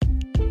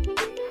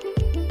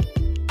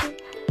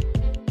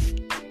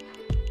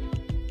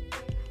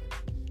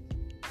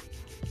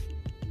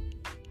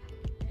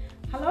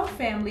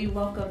family.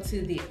 Welcome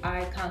to the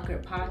I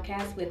Conquered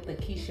podcast with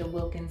Lakeisha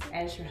Wilkins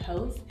as your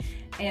host.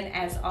 And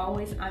as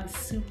always, I'm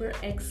super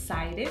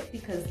excited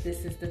because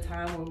this is the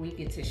time where we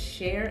get to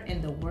share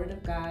in the Word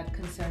of God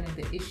concerning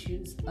the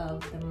issues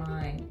of the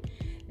mind.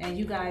 Now,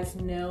 you guys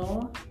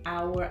know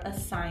our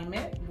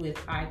assignment with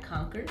I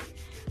Conquered.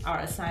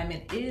 Our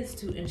assignment is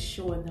to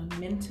ensure the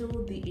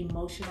mental, the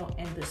emotional,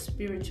 and the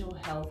spiritual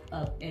health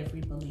of every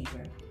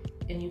believer.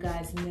 And you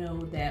guys know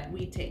that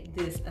we take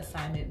this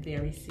assignment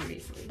very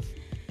seriously.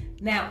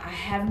 Now, I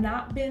have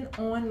not been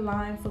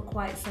online for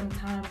quite some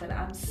time, but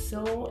I'm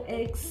so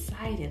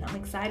excited. I'm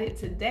excited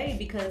today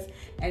because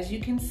as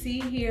you can see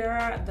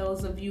here,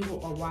 those of you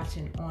who are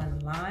watching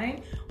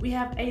online, we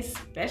have a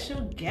special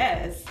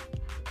guest.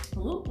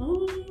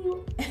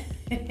 Ooh.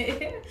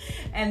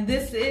 And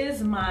this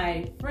is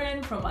my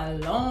friend from a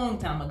long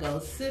time ago,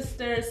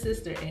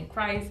 sister in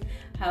Christ,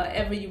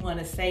 however you want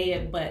to say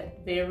it, but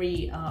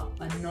very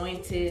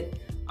anointed,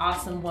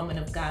 awesome woman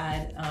of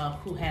God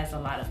who has a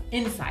lot of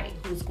insight,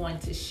 who's going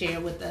to share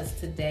with us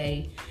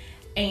today.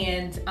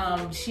 And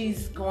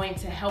she's going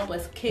to help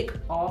us kick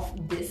off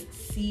this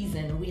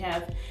season. We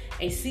have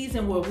a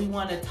season where we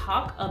want to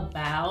talk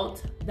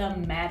about the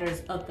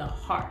matters of the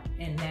heart.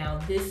 And now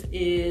this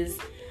is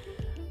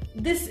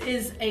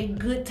a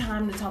good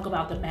time to talk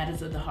about the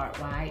matters of the heart.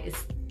 Why?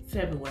 It's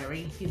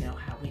February, you know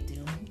how we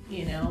do,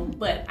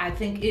 but I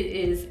think it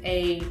is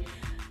a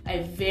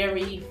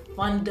very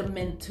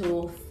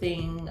fundamental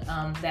thing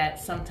that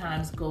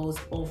sometimes goes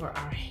over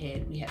our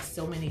head. We have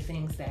so many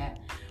things that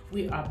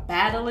we are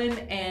battling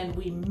and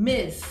we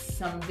miss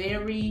some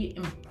very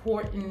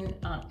important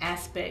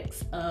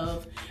aspects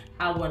of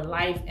our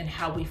life and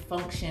how we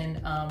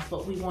function,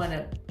 but we want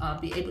to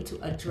be able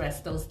to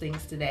address those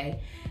things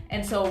today.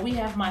 And so we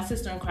have my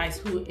sister in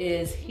Christ who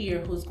is here,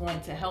 who's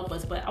going to help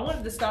us. But I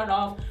wanted to start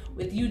off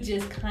with you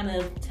just kind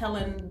of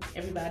telling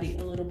everybody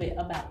a little bit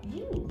about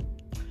you.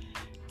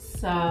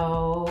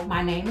 So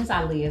my name is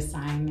Aaliyah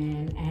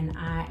Simon, and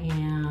I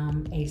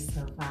am a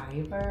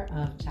survivor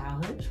of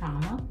childhood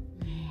trauma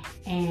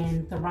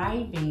and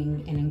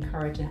thriving and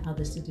encouraging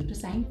others to do the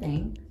same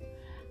thing.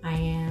 I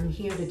am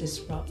here to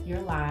disrupt your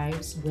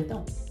lives with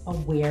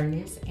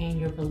awareness and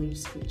your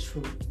beliefs with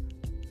truth.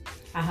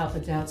 I help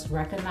adults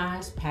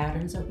recognize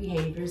patterns of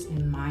behaviors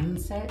and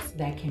mindsets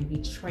that can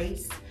be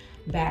traced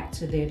back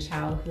to their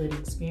childhood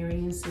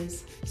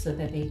experiences so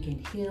that they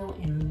can heal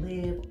and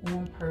live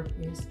on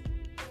purpose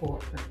for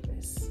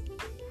purpose.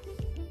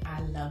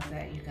 I love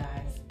that, you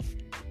guys.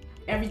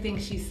 Everything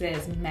she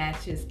says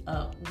matches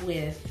up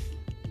with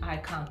I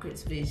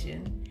Conquered's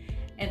vision.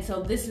 And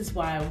so this is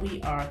why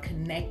we are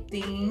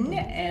connecting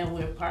and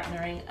we're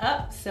partnering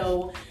up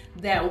so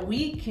that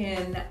we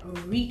can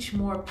reach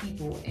more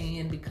people.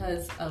 And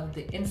because of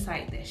the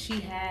insight that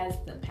she has,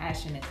 the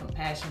passion and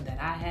compassion that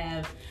I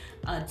have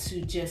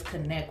to just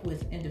connect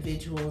with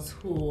individuals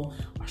who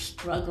are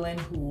struggling,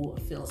 who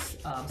feel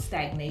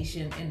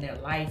stagnation in their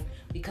life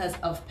because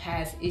of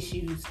past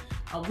issues,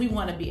 we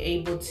want to be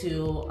able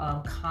to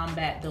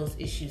combat those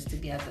issues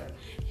together.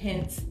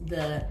 Hence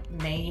the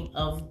name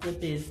of the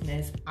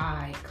business,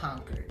 I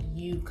Conquered.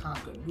 You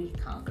conquered, we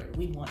conquered.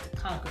 We want to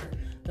conquer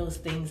those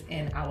things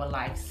in our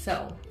life.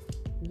 So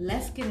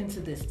let's get into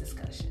this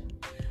discussion.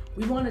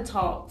 We want to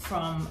talk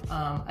from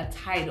a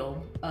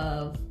title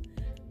of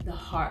the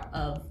heart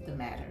of the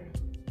matter,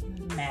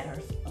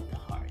 matters of the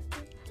heart.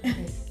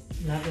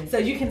 Love it. So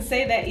you can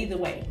say that either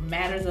way,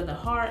 matters of the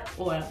heart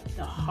or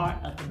the heart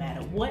of the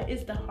matter. What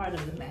is the heart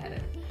of the matter?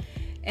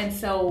 And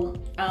so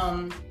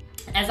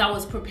as I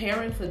was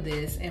preparing for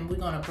this, and we're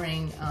going to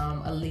bring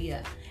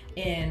Aaliyah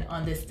in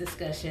on this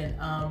discussion,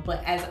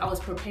 but as I was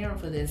preparing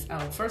for this,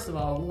 first of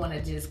all, we want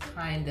to just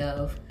kind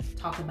of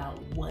talk about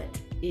what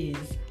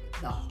is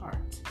the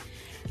heart,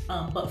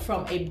 but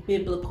from a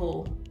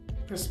biblical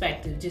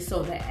perspective, just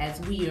so that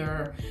as we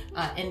are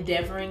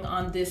endeavoring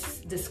on this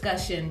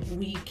discussion,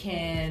 we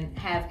can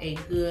have a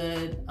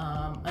good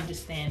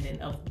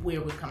understanding of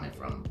where we're coming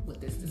from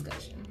with this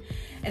discussion.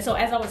 And so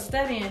as I was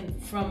studying,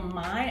 from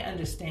my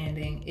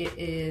understanding, it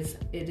is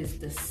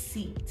the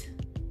seat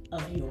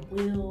of your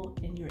will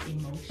and your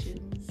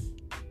emotions.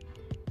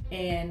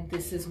 And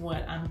this is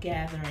what I'm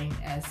gathering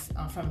as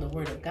from the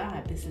Word of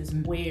God. This is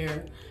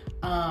where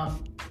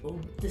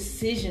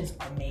decisions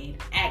are made,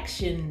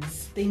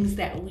 actions, things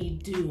that we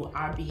do,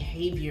 our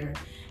behavior.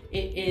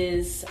 It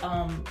is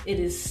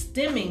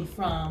stemming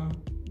from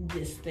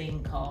this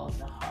thing called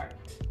the heart.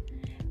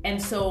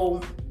 And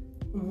so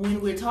when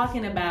we're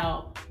talking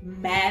about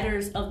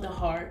matters of the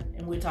heart,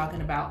 and we're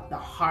talking about the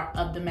heart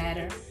of the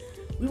matter,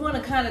 we want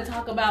to kind of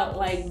talk about,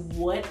 like,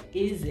 what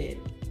is it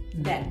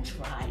that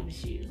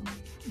drives you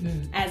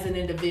as an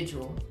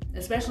individual,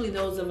 especially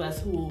those of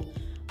us who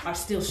are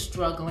still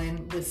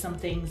struggling with some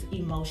things,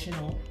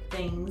 emotional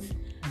things.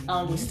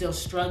 We're still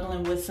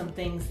struggling with some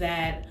things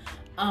that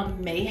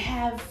may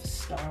have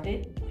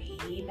started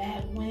way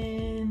back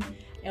when,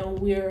 and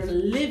we're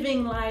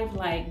living life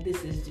like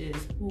this is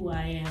just who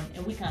I am.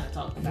 And we kind of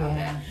talked about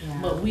that. Yeah.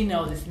 But we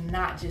know it's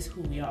not just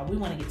who we are. We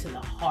want to get to the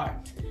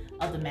heart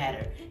of the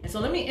matter. And so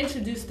let me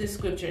introduce this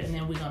scripture, and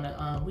then we're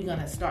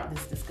gonna start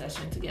this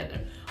discussion together.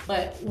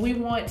 But we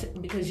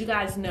want, because you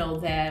guys know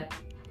that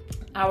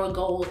our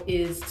goal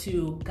is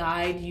to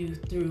guide you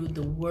through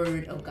the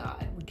Word of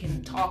God. We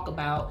can talk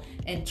about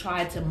and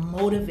try to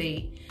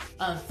motivate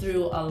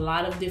through a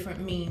lot of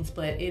different means,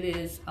 but it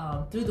is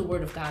through the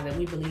Word of God that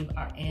we believe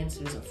our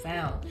answers are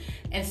found.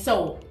 And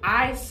so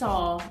I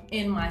saw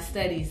in my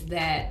studies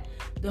that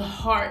the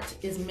heart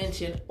is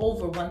mentioned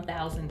over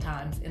 1,000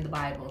 times in the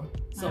Bible.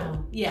 So,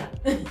 wow. Yeah.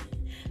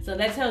 So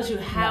that tells you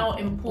how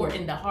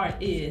important the heart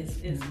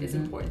is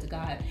important to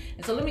God.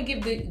 And so let me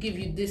give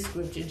you this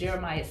scripture,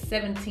 Jeremiah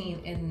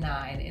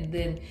 17:9. And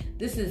then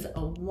this is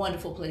a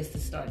wonderful place to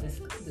start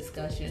this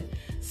discussion.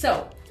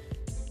 So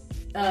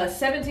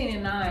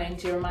 17:9,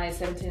 Jeremiah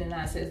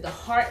 17:9 says, the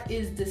heart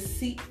is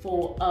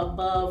deceitful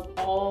above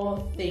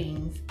all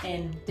things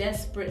and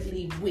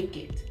desperately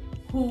wicked.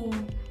 Who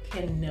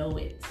can know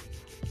it?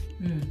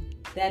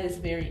 That is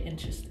very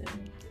interesting.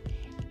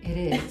 It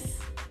is.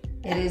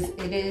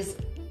 It is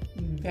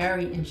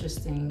very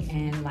interesting.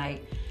 And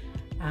like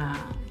I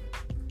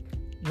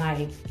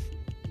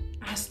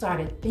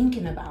started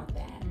thinking about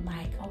that.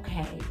 Like,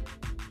 okay,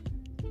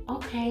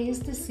 it's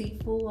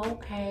deceitful.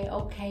 Okay,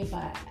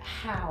 but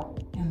how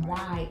and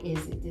why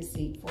is it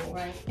deceitful?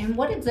 Right. And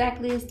what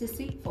exactly is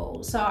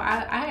deceitful? So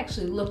I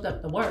actually looked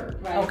up the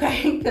word, right.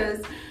 Okay?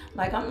 Because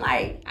I'm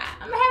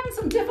having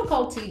some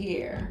difficulty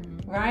here,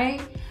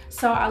 right?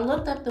 So I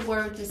looked up the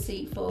word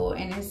deceitful,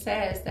 and it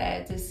says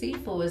that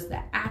deceitful is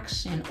the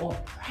action or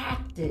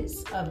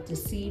practice of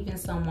deceiving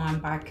someone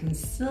by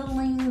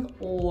concealing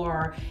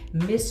or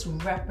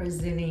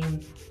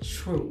misrepresenting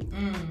truth.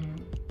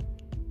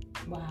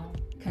 Wow.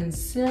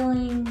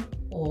 Concealing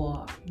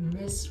or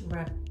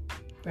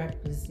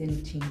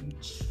misrepresenting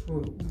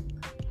truth.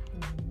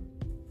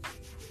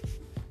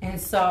 And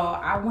so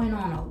I went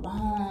on a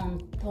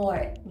long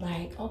thought,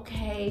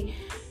 okay,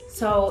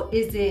 so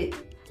is it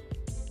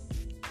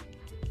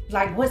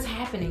what's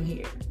happening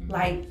here?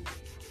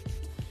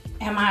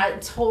 Am I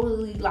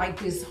totally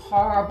this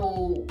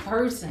horrible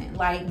person?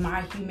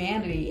 My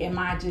humanity, am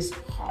I just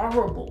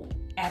horrible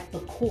at the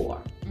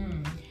core?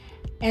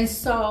 And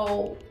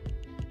so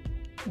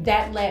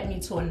that led me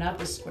to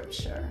another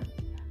scripture.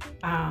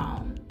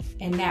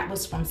 And that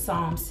was from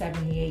Psalm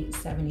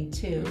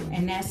 78:72.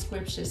 And that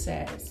scripture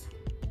says,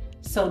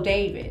 so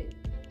David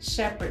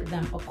shepherded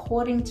them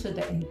according to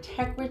the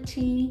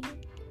integrity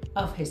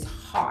of his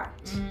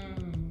heart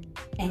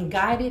and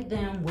guided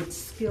them with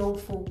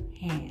skillful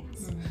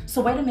hands.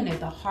 So wait a minute,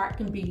 the heart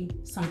can be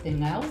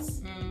something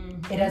else.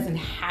 It doesn't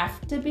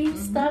have to be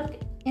stuck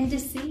in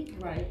deceit.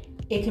 Right.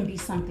 It can be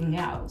something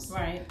else.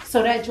 Right.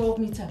 So that drove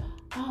me to,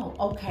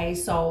 okay,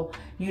 so,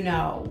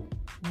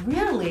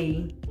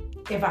 really,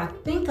 if I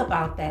think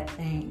about that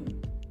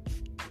thing,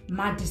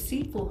 my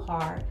deceitful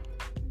heart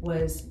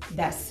was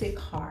that sick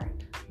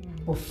heart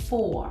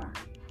before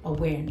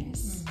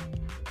awareness.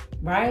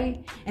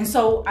 Right? And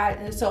so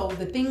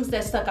the things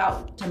that stuck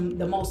out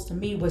the most to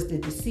me was the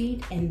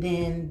deceit and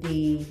then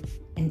the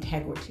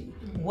integrity.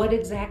 What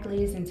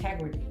exactly is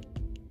integrity?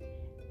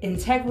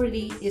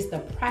 Integrity is the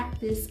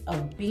practice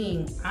of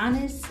being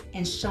honest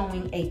and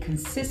showing a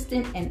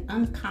consistent and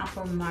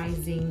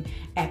uncompromising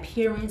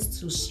adherence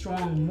to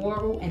strong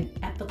moral and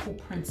ethical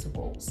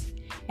principles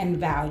and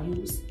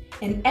values.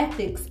 In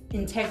ethics,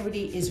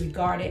 integrity is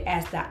regarded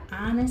as the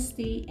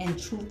honesty and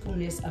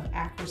truthfulness of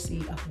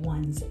accuracy of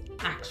one's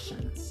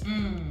actions.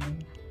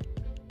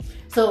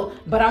 So,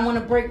 but I want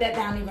to break that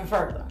down even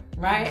further,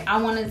 right?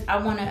 I want to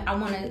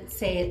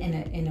say it in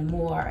a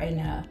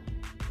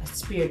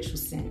spiritual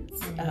sense.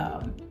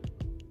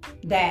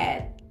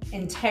 That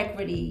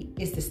integrity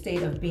is the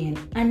state of being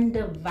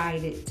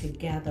undivided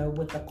together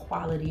with the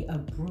quality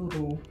of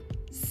brutal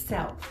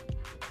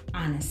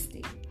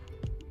self-honesty.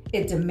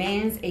 It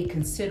demands a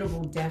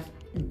considerable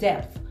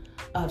depth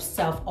of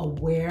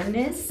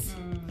self-awareness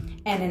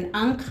and an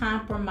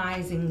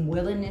uncompromising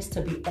willingness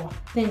to be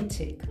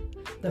authentic.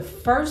 The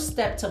first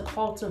step to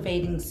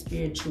cultivating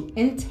spiritual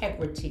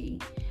integrity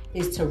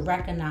is to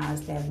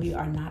recognize that we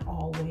are not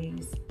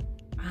always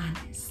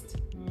honest.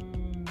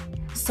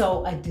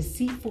 So a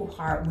deceitful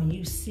heart, when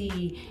you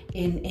see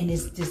in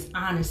its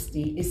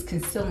dishonesty, its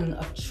concealing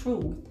of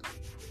truth,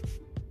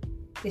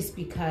 it's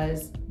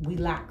because we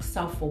lack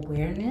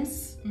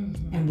self-awareness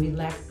and we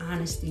lack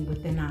honesty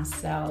within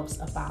ourselves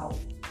about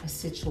a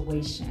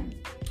situation,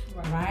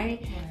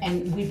 right?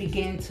 And we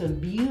begin to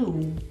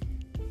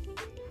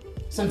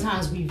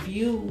sometimes we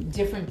view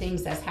different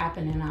things that's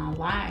happening in our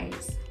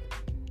lives,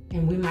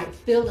 and we might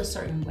feel a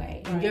certain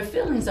way. And your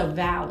feelings are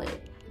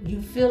valid.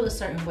 You feel a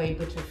certain way,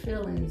 but your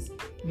feelings,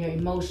 your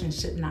emotions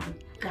should not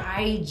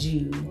guide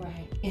you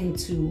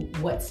into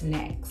what's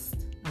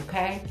next.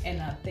 Okay?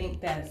 And I think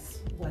that's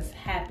what's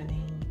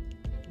happening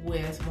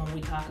with when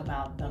we talk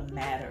about the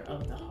matter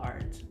of the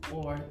heart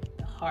or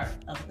the heart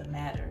of the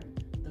matter.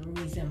 The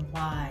reason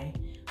why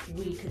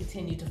we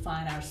continue to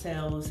find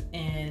ourselves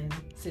in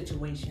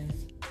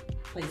situations,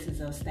 places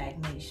of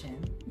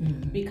stagnation,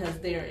 because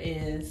there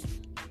is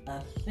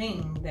a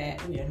thing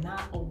that we are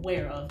not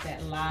aware of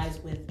that lies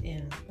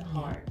within the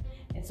heart.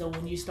 And so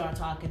when you start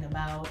talking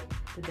about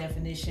the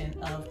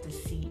definition of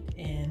deceit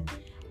and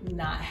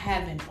not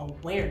having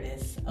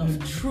awareness of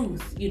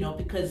truth,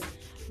 because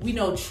we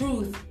know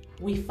truth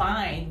we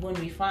find when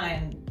we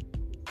find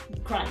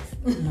Christ.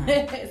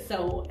 Right.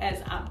 So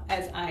as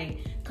I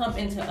come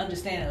into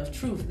understanding of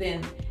truth,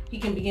 then he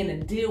can begin to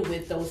deal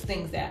with those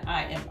things that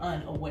I am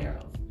unaware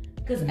of.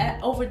 Because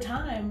over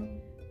time,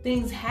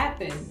 things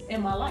happen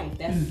in my life.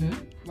 That's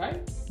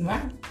right.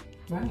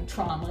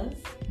 Traumas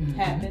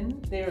happen.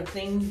 There are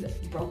things,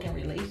 broken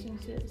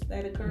relationships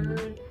that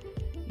occurred.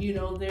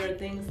 There are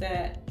things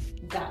that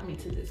got me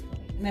to this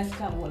point, and that's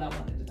kind of what I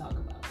wanted to talk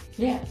about.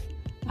 Yeah.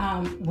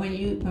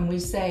 When we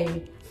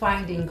say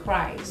finding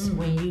Christ,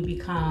 when you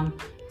become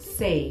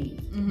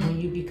saved, when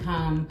you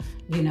become,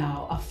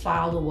 a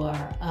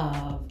follower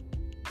of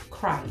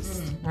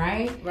Christ,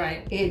 right?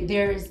 Right.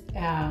 There's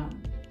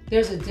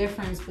a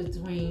difference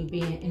between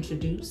being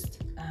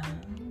introduced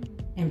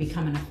and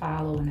becoming a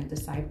follower and a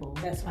disciple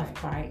of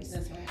Christ.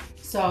 That's right.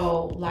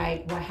 So,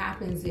 like, what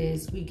happens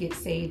is we get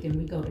saved and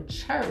we go to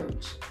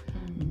church,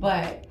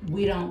 but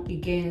we don't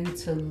begin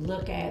to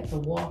look at the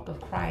walk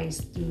of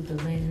Christ through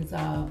the lens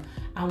of,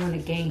 I want to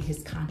gain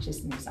his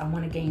consciousness. I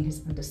want to gain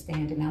his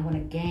understanding. I want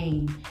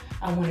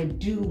to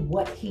do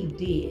what he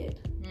did,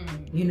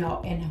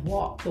 and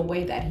walk the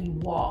way that he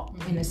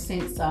walked, in a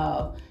sense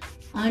of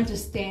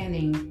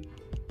understanding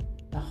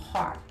the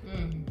heart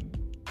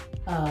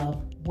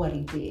of what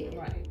he did.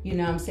 Right. You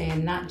know what I'm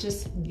saying? Not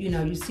just,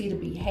 you see the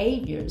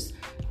behaviors,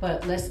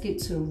 but let's get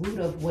to the root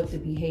of what the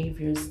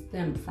behaviors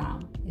stem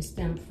from. It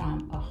stemmed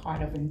from a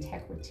heart of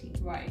integrity.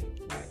 Right.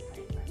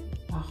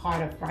 A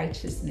heart of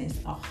righteousness,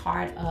 a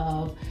heart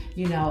of,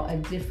 a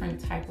different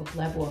type of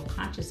level of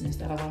consciousness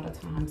that a lot of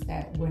times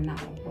that we're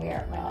not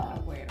aware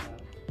of.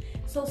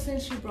 So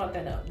since you brought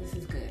that up, this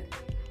is good.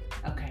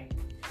 Okay.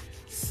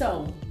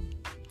 So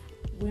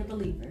we're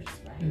believers,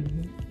 right?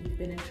 We've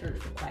been in church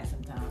for quite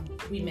some time.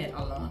 We met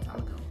a long time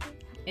ago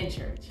in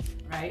church,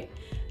 right?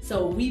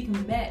 So we've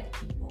met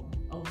people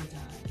over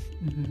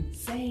time.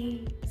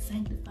 Saved,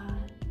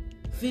 sanctified,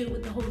 filled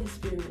with the Holy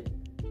Spirit.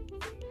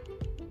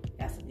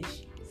 Got some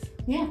issues.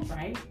 Yeah.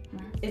 Right?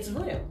 It's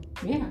real.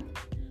 Yeah.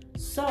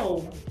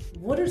 So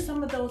what are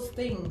some of those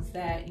things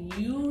that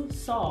you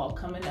saw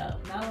coming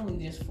up, not only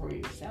just for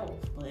yourself,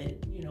 but,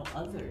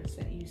 others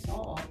that you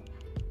saw,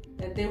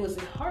 that there was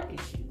a heart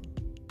issue?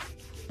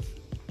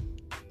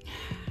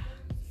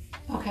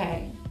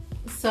 Okay,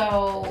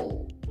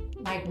 so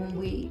like when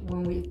we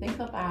think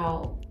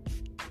about,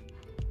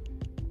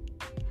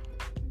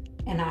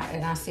 and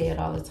I say it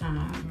all the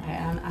time,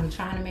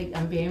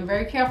 I'm being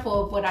very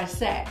careful of what I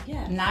say.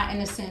 Yeah. Not in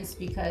a sense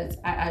because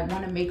I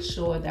want to make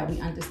sure that we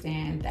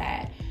understand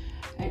that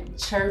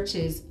church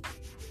is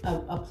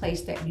a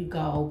place that you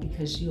go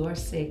because you are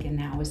sick and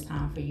now it's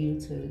time for you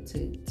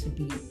to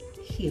be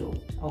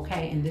healed.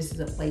 Okay, and this is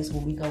a place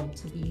where we go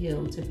to be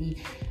healed, to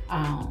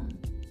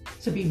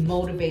be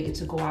motivated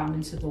to go out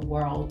into the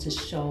world to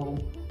show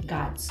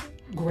God's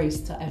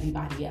grace to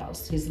everybody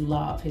else, his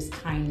love, his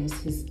kindness,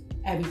 his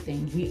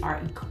everything. We are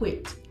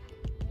equipped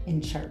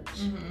in church,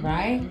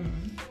 right?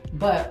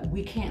 But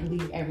we can't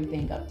leave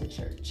everything up to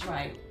church.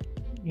 Right.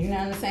 You know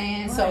what I'm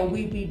saying? Right. So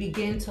we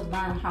begin to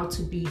learn how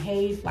to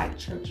behave like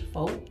church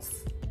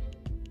folks.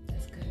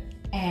 That's good.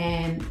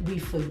 And we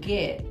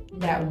forget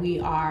that we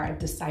are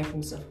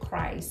disciples of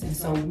Christ. And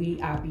so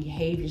our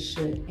behavior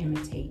should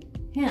imitate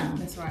him.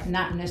 That's right.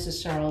 Not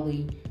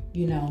necessarily,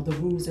 the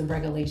rules and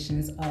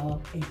regulations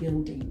of a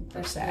building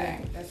per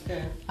se. That's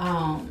good.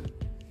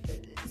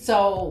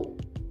 So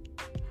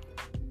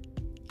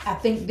I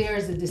think there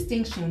is a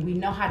distinction. We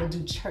know how to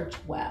do church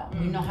well.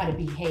 We know how to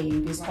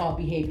behave. It's called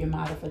behavior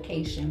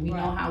modification. We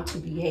know how to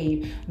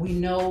behave. We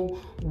know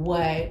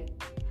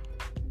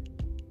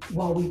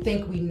we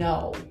think we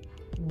know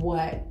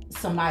what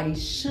somebody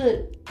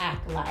should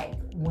act like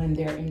when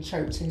they're in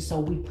church. And so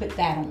we put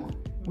that on.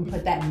 We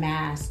put that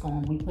mask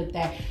on. We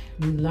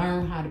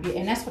learn how to be.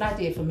 And that's what I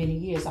did for many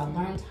years. I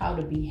learned how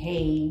to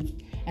behave.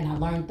 And I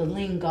learned the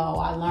lingo.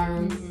 I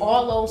learned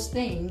all those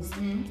things.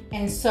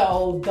 And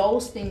so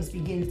those things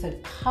begin to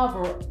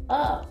cover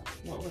up.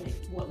 What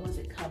was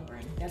it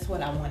covering? That's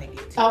what I want to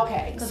get to.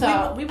 Okay.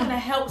 So we want to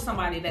help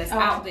somebody that's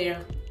out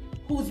there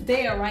who's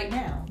there right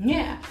now.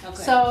 Yeah. Okay.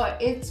 So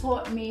it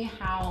taught me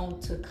how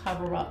to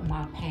cover up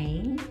my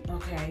pain.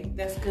 Okay.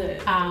 That's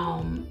good.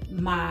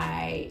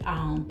 My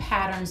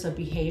patterns of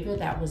behavior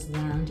that was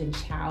learned in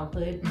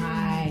childhood.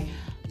 My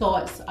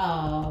thoughts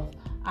of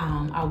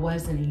I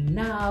wasn't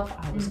enough,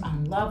 I was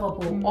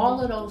unlovable, all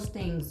of those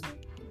things.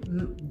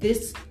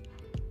 This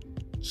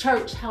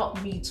church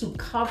helped me to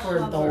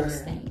cover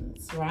those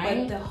things,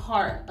 right? But the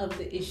heart of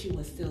the issue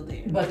was still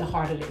there.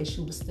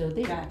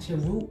 Gotcha.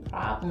 The root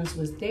problems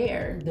was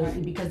there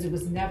because it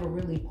was never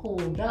really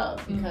pulled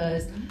up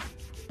because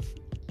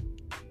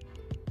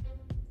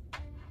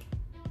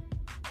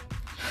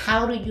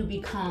how do you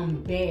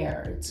become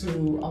bare to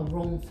a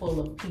room full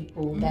of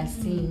people that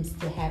seems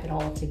to have it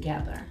all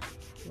together?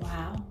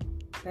 Wow,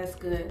 that's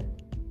good.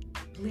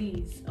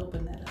 Please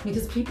open that up.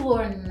 Because people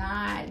are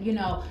not,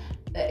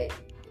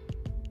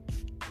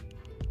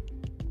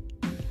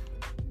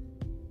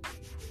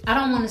 I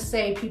don't want to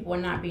say people are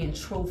not being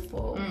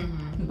truthful,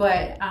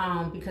 but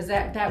because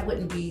that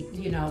wouldn't be,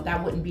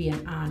 that wouldn't be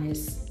an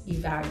honest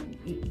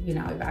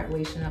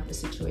evaluation of the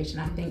situation.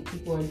 I think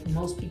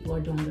most people are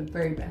doing the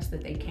very best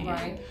that they can.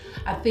 Right.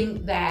 I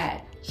think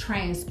that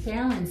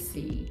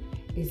transparency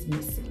is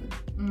missing.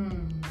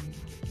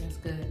 That's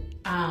good.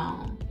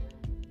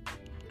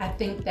 I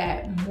think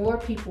that more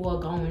people are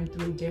going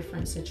through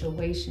different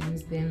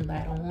situations than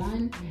let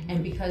on.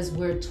 And because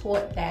we're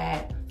taught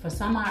that for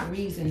some odd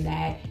reason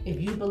that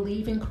if you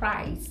believe in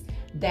Christ,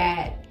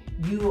 that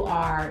you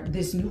are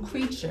this new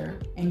creature,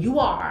 and you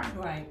are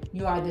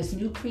this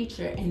new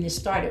creature, and it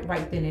started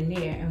right then and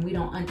there. And we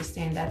don't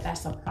understand that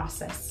that's a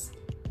process.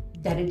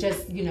 That it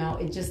just,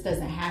 it just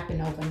doesn't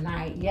happen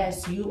overnight.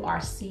 Yes, you are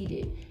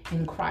seated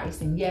in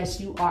Christ, and yes,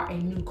 you are a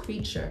new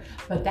creature,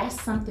 but that's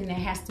something that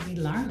has to be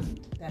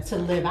learned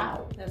live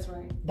out. That's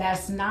right.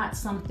 That's not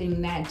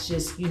something that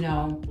just,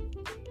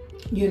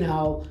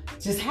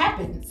 just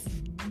happens.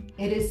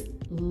 It is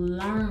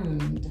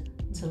learned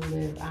to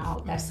live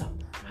out. That's a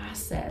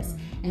process.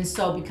 And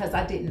so because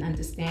I didn't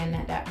understand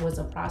that was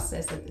a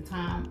process at the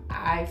time,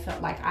 I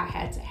felt like I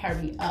had to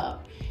hurry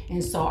up.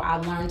 And so I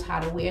learned how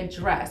to wear a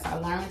dress. I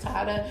learned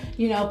how to,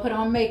 put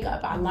on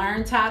makeup. I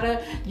learned how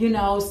to,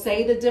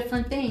 say the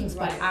different things.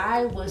 Right. But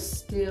I was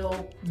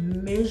still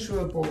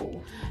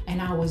miserable.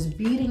 And I was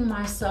beating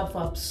myself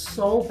up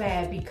so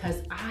bad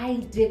because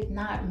I did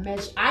not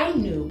measure. I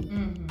knew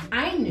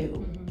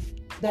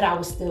that I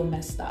was still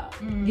messed up.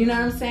 You know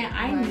what I'm saying?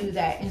 I knew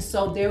that. And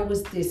so there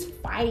was this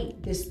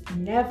fight, this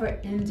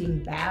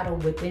never-ending battle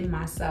within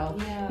myself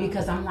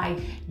because I'm like,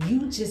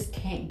 you just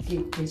can't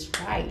get this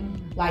right.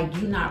 Like,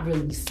 you're not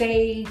really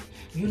saved.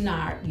 You're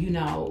not,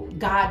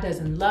 God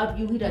doesn't love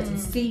you. He doesn't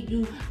see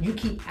you. You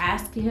keep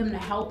asking him to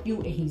help you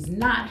and he's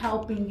not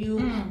helping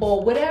you,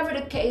 or whatever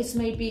the case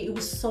may be. It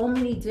was so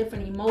many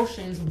different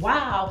emotions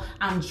while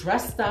I'm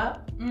dressed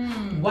up,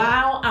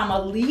 while I'm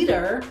a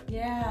leader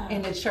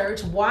in the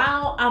church,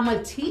 while I'm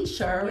a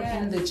teacher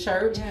in the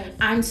church.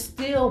 I'm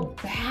still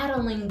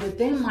battling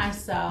within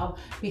myself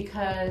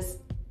because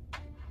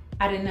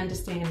I didn't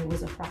understand it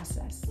was a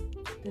process.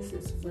 This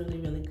is really,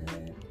 really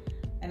good.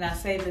 And I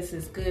say this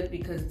is good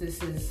because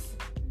this is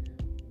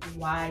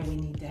why we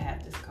need to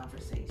have this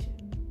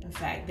conversation. In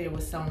fact, there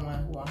was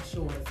someone who I'm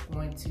sure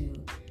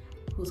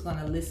who's going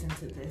to listen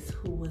to this,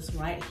 who was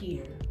right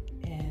here,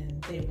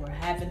 and they were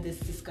having this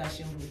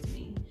discussion with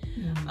me.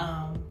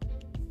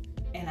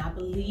 And I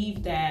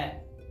believe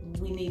that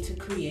we need to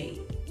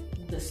create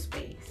the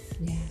space.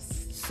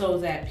 Yes. So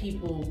that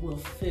people will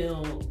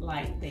feel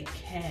like they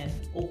can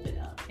open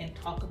up and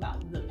talk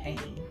about the pain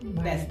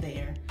that's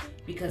there.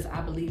 Because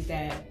I believe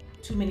that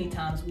too many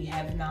times we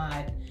have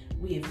not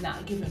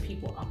given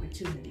people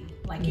opportunity.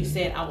 Like you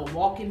said, I would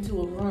walk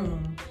into a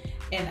room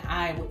and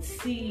I would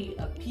see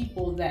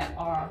people that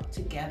are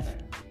together,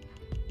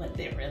 but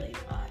they're really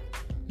not.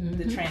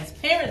 The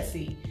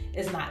transparency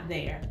is not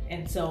there.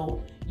 And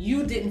so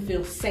you didn't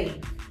feel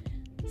safe.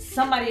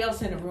 Somebody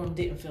else in the room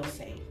didn't feel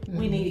safe.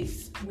 We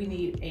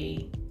need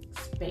a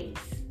space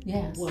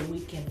where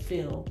we can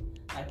feel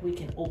like we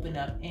can open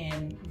up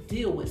and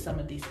deal with some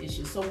of these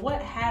issues. So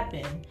what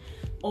happened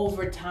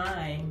over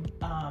time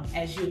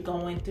as you're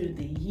going through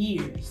the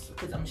years?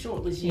 Because I'm sure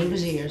it was years. It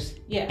was years.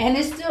 Yeah. And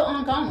it's still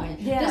ongoing.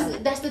 Yeah.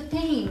 That's the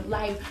thing.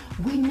 Like,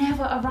 we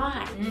never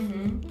arrive.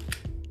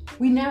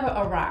 We never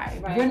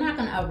arrive. Right. We're not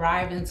going to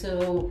arrive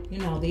until,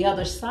 the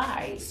other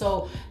side.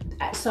 So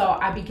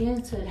I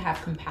began to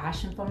have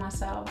compassion for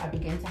myself. I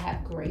began to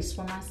have grace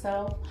for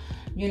myself,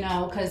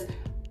 because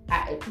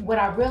what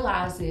I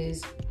realized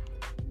is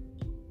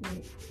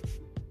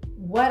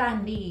what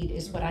I need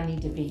is what I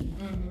need to be.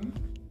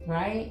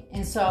 Right?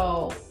 And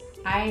so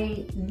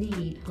I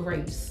need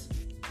grace.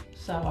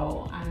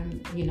 So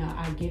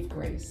I give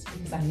grace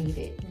because I need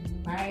it.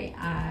 Right?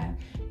 I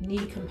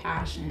need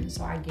compassion,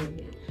 so I give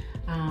it.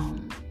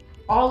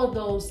 All of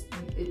those,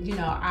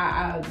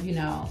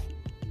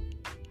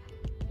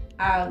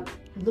 I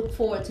look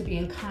forward to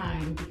being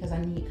kind because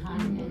I need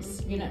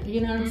kindness. You know what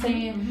I'm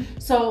saying?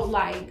 So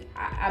like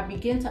I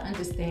begin to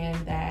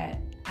understand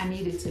that I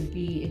needed to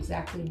be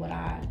exactly what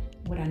I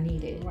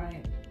needed.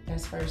 Right.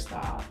 That's first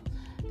off.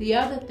 The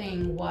other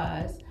thing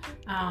was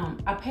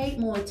I paid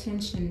more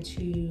attention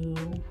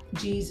to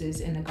Jesus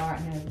in the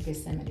Garden of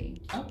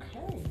Gethsemane.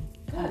 Okay.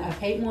 I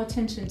paid more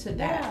attention to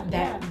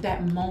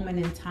that moment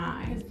in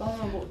time. His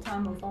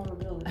time of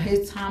vulnerability.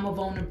 His time of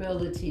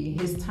vulnerability.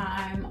 His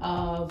time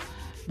of,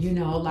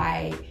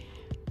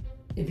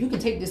 if you can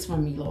take this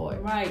from me,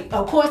 Lord. Right.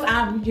 Of course,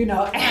 I'm,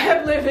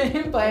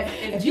 ad-libbing, but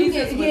if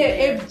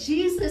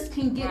Jesus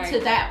can get to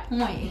that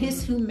point,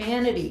 his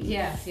humanity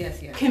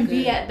can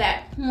be at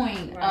that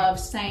point of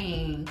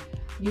saying,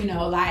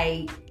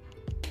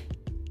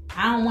 I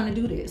I don't want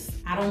to do this.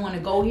 I don't want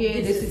to go here.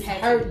 This is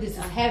hurt. This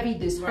is heavy.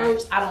 This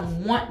hurts. I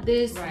don't want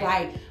this.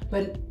 Right.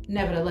 But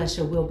nevertheless,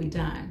 your will be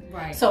done.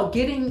 Right. So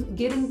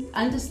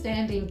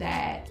understanding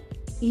that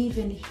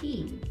even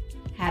he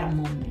had a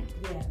moment.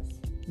 Yes.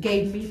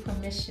 Gave me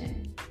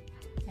permission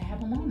to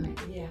have a moment.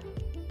 Yeah.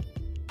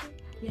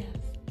 Yes.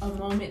 A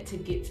moment to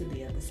get to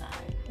the other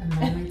side. A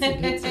moment to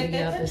get to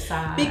the other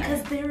side.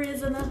 Because there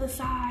is another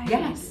side.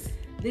 Yes.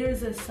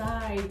 There's a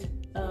side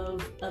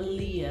of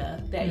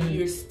Aaliyah that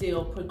you're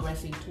still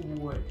progressing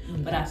toward. Yes.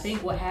 But I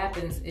think what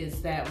happens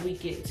is that we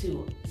get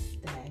to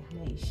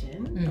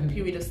stagnation, a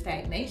period of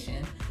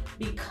stagnation,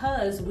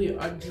 because we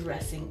are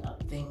dressing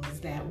up things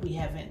that we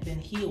haven't been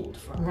healed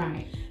from.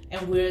 Right.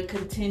 And we're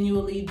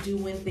continually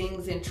doing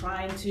things and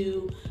trying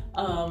to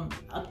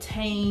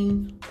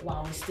obtain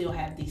while we still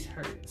have these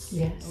hurts.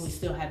 Yes. And we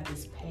still have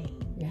this pain.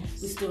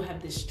 Yes. We still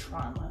have this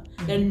trauma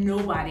that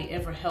nobody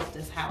ever helped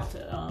us how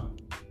to,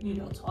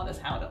 taught us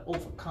how to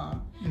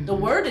overcome. The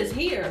word is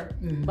here,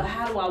 but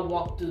how do I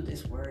walk through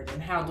this word,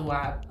 and how do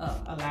I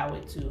allow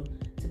it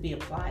to be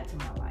applied to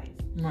my life?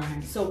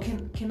 Right. So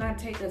can I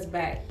take us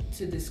back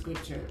to the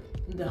scripture?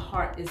 The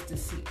heart is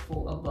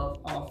deceitful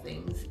above all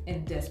things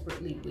and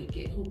desperately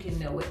wicked. Who can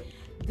know it?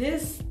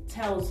 This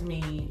tells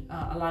me,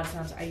 a lot of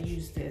times I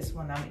use this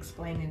when I'm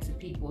explaining to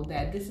people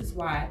that this is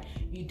why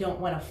you don't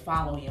want to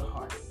follow your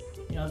heart.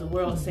 The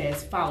world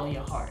says follow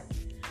your heart.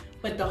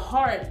 But the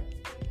heart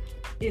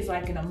is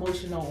like an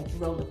emotional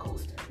roller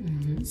coaster.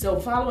 So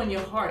following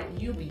your heart,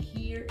 you'll be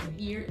here and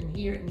here and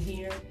here and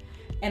here.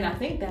 And I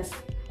think that's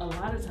a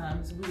lot of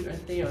times we are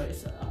there.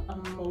 It's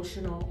an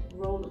emotional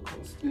roller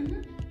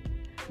coaster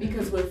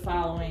because we're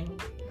following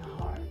the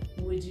heart.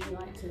 Would you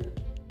like to?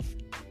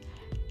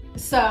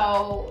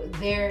 So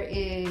there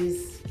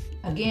is,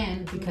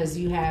 again, because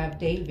you have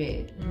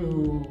David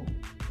who,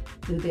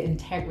 through the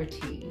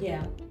integrity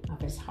of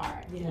his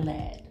heart,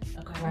 led.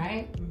 Okay.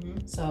 Right?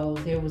 So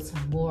there was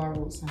some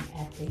morals, some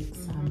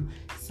ethics,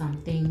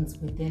 some things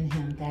within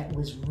him that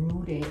was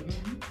rooted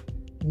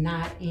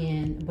not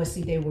in, but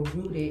see, they were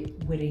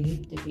rooted where they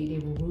needed to be.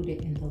 They were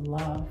rooted in the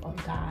love of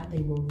God.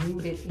 They were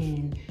rooted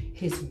in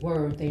his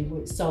word.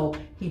 So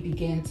he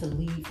began to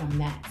lead from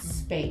that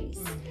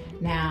space.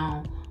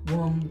 Now,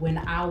 when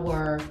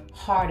our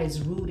heart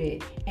is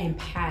rooted in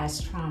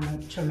past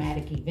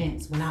traumatic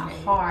events, when our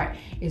heart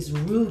is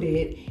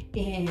rooted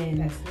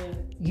in,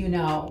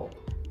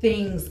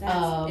 things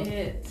of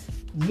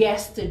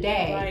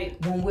yesterday,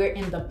 when we're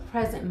in the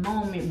present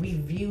moment, we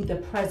view the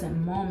present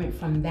moment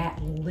from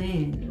that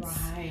lens.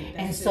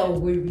 And so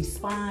we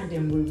respond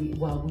and we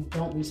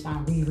don't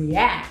respond, we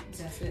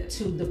react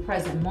to the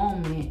present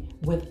moment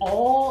with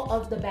all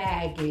of the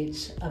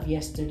baggage of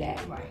yesterday.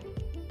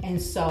 And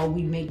so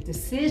we make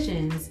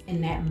decisions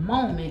in that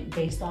moment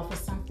based off of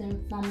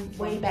something from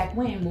way back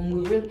when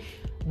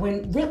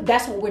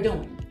that's what we're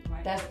doing.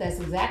 That's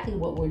exactly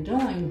what we're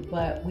doing,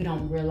 but we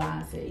don't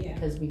realize it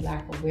because we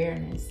lack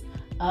awareness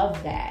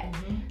of that.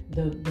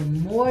 The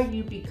more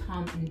you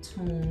become in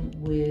tune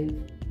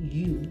with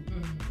you,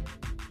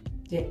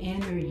 the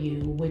inner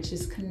you, which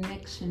is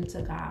connection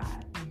to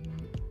God.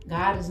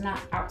 God is not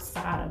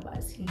outside of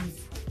us.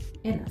 He's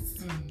in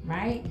us,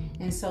 right?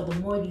 And so the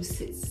more you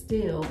sit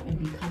still and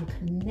become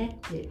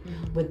connected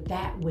with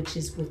that which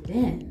is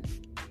within,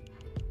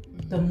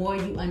 the more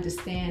you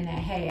understand that,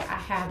 hey, I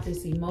have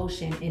this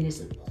emotion and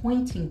it's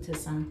pointing to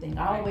something.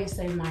 I always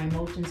say my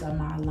emotions are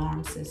my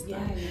alarm system.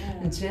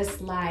 And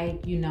just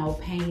like,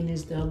 pain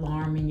is the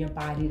alarm in your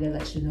body that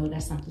lets you know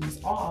that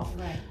something's off.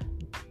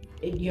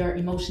 Your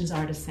emotions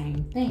are the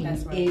same thing.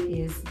 It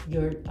is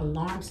your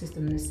alarm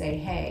system to say,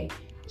 hey,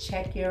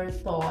 check your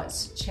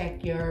thoughts,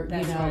 check your,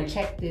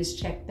 check this,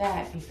 check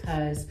that,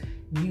 because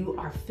you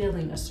are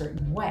feeling a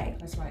certain way.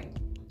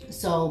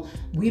 So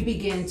we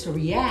begin to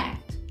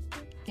react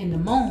in the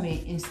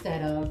moment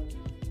instead of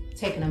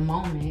taking a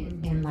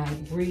moment and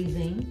like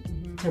breathing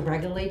to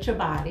regulate your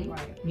body,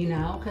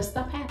 because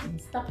stuff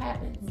happens.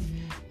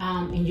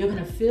 And you're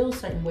going to feel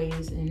certain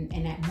ways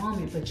in that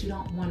moment, but you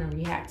don't want to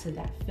react to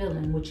that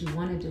feeling. What you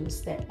want to do is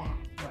step back.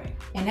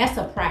 And that's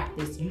a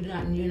practice. You're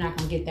not going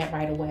to get that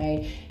right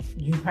away.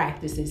 You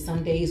practice it.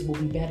 Some days will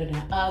be better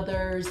than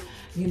others,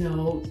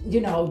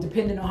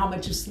 depending on how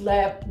much you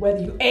slept,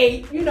 whether you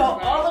ate,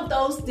 all of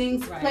those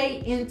things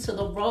play into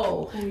the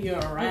role. Who you're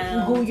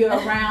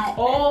around,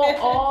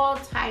 all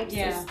types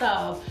of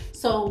stuff.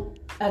 So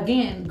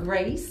again,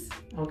 grace,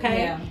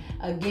 again,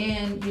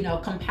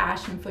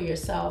 compassion for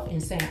yourself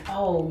and saying,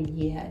 oh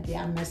yeah,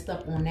 I messed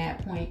up on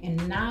that point,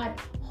 and not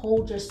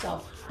hold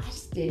yourself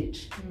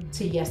hostage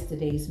to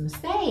yesterday's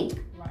mistake.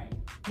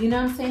 You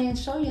know what I'm saying?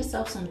 Show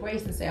yourself some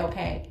grace and say,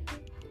 okay,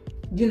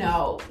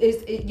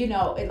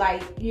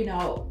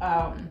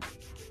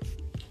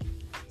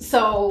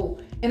 so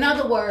in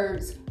other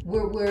words,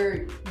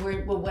 we're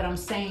what I'm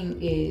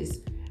saying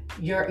is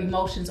your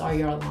emotions are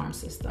your alarm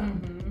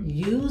system.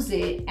 Use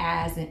it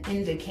as an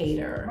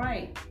indicator.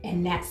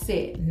 And that's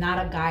it,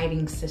 not a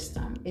guiding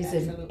system. It's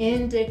an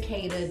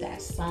indicator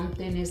that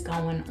something is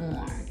going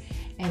on.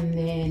 and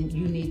then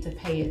you need to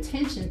pay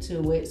attention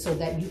to it so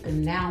that you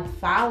can now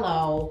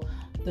follow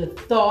the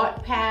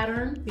thought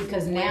pattern,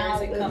 because now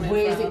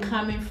where is it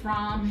coming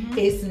from?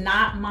 It's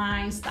not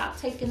mine. Stop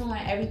taking on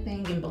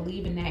everything and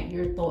believing that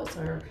your thoughts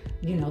are,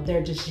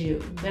 they're just you.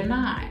 They're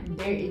not.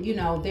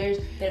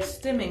 They're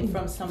stemming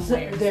from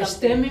somewhere. They're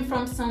stemming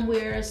from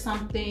somewhere or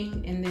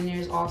something, and then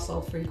there's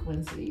also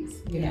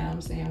frequencies. You know what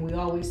I'm saying? We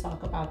always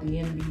talk about the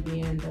enemy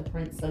being the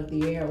prince of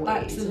the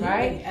airways,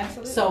 right?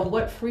 Absolutely. So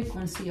what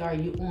frequency are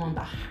you on?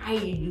 The higher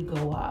you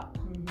go up,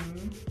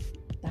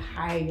 the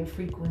higher your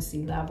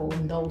frequency level,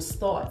 and those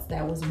thoughts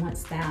that was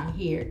once down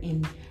here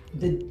in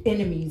the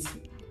enemy's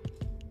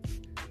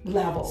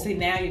level. See,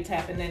 now you're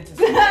tapping into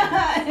something.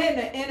 In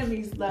the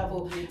enemy's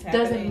level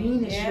doesn't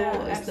mean it's yours.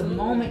 Absolutely.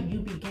 The moment you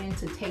begin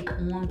to take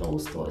on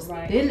those thoughts,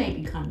 right, then they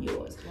become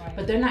yours. Right.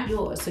 But they're not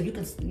yours. So you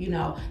can,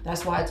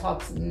 that's why it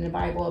talks in the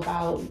Bible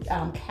about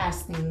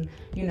casting,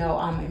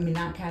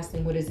 not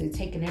casting, what is it?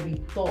 Taking every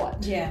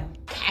thought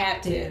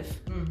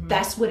captive.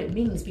 That's what it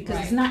means, because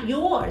it's not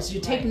yours.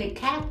 You're taking it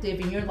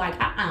captive, and you're like,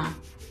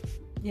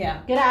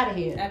 yeah, get out of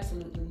here.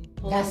 Absolutely.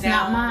 That's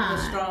not mine.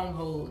 The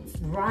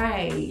strongholds.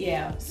 Right.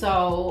 Yeah.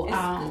 So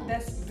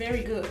that's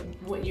very good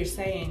what you're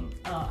saying.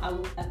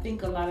 I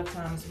think a lot of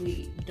times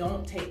we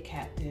don't take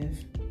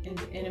captive, and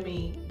the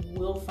enemy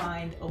will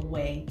find a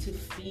way to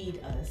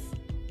feed us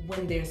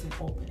when there's an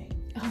opening.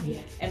 Oh yeah.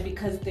 And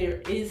because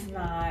there is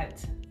not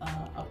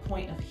a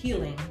point of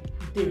healing,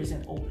 there is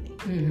an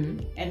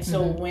opening. And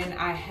so when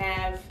I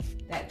have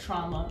that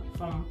trauma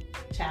from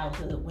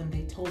childhood, when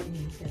they told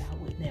me that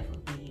I would never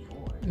be,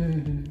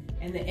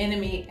 and the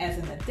enemy as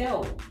an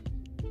adult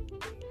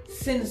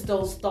sends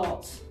those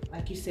thoughts,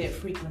 like you said,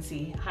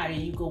 frequency, higher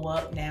you go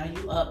up. Now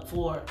you up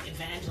for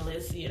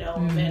evangelist,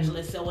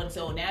 evangelist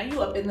so-and-so. Now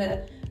you up in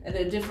the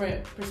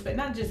different perspective,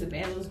 not just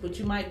evangelist, but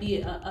you might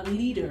be a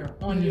leader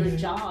on your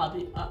job,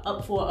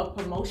 up for a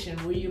promotion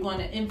where you're going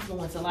to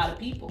influence a lot of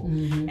people.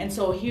 And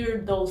so here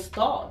those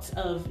thoughts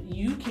of,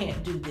 you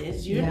can't do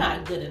this, you're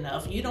not good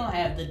enough, you don't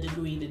have the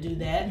degree to do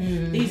that.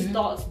 These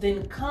thoughts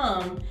then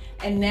come,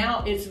 and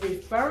now it's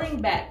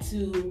referring back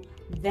to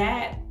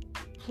that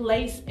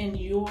place in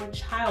your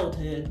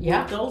childhood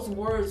where those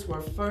words were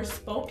first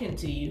spoken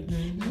to you.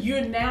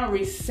 You're now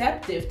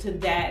receptive to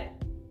that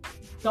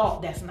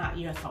thought that's not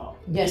your thought.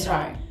 That's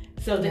right.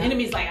 So the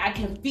enemy's like, I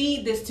can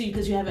feed this to you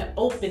because you have an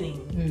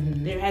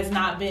opening. There has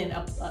not been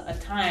a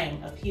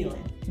time of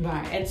healing.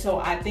 Right. And so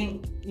I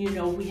think,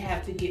 we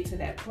have to get to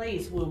that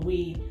place where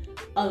we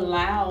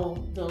allow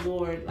the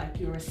Lord, like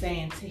you were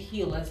saying, to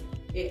heal us.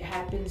 It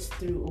happens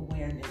through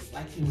awareness,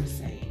 like you were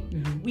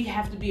saying. We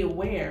have to be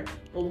aware.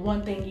 But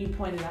one thing you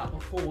pointed out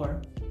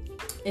before,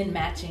 in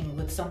matching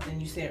with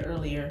something you said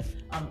earlier,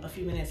 a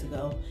few minutes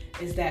ago,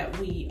 is that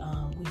we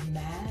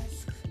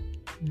mask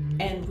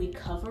and we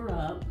cover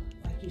up,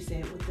 like you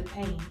said, with the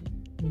pain,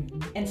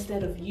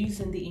 instead of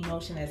using the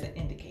emotion as an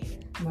indicator.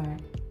 Right.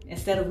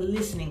 Instead of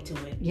listening to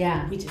it,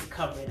 we just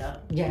cover it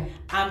up. Yeah.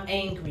 I'm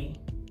angry.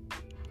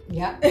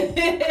 Yeah.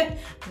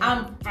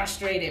 I'm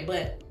frustrated,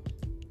 but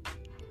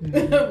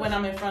when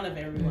I'm in front of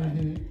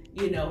everyone,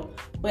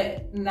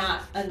 but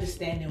not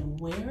understanding,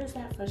 where is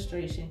that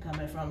frustration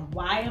coming from?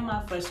 Why am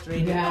I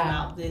frustrated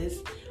about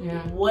this?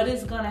 What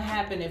is going to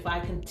happen if I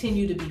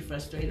continue to be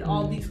frustrated?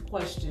 All these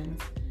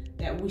questions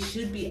that we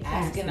should be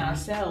asking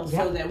ourselves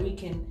so that we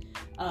can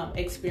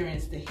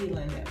experience the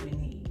healing that we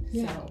need.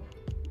 So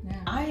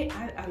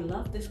I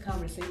love this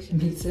conversation.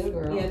 Me too,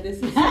 girl. Yeah, this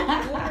is so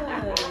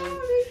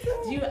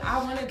good.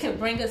 I wanted to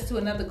bring us to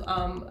another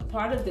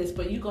part of this,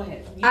 but you go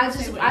ahead. I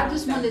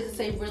just wanted to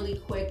say really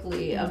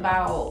quickly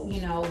about,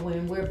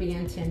 when we're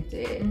being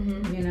tempted,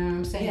 you know what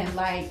I'm saying? Yeah.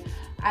 Like,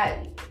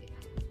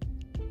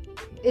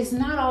 it's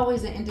not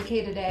always an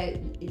indicator that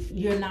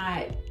you're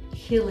not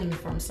healing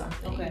from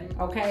something.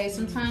 Okay?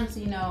 Sometimes,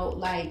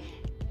 like,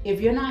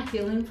 if you're not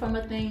healing from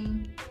a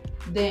thing,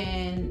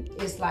 then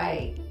it's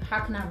like, how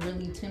can I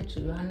really tempt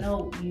you? I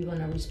know you're going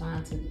to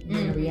respond to,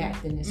 you're going to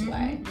react in this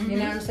way. You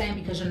know what I'm saying?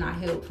 Because you're not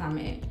healed from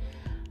it.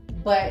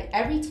 But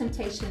every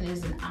temptation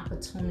is an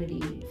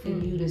opportunity for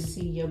you to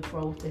see your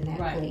growth in that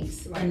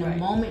place. And the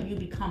moment you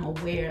become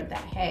aware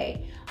that,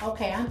 hey,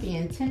 okay, I'm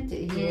being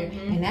tempted here,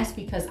 and that's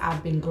because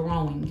I've been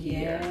growing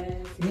here.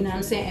 You know what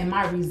I'm saying? And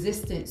my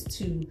resistance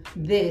to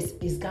this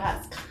is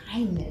God's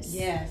kindness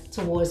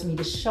towards me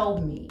to show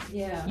me.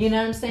 You know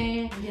what I'm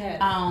saying?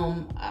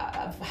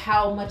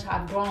 How much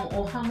I've grown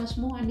or how much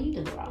more I need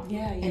to grow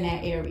in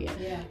that area.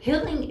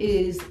 Healing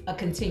is a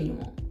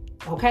continuum.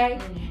 Okay?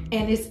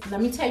 And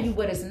let me tell you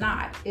what it's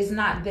not. It's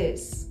not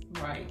this.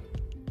 Right.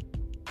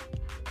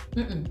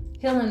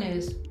 Healing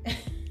is.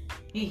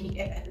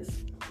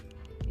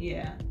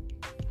 Yeah.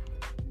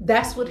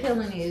 That's what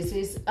healing is.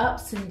 It's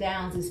ups and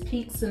downs. It's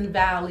peaks and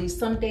valleys.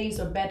 Some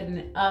days are better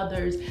than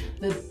others.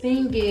 The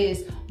thing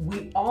is,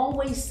 we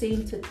always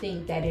seem to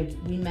think that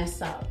if we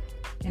mess up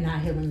in our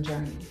healing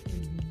journey,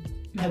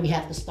 that we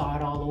have to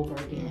start all over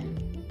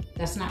again.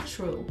 That's not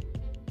true.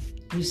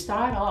 You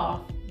start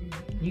off,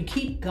 you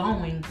keep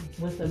going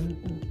with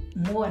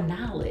more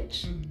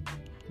knowledge.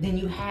 than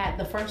you had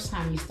the first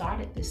time you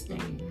started this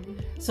thing.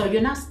 So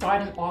you're not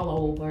starting all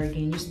over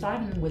again. You're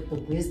starting with the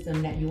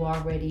wisdom that you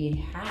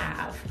already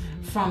have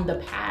from the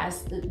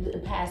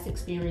past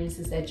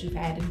experiences that you've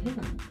had in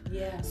Him.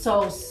 Yeah.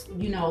 So,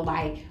 you know,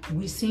 like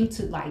we seem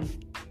to like,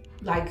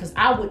 cause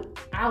I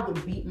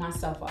would beat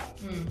myself up.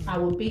 I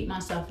would beat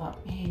myself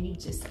up. Man, you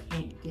just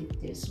can't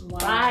get this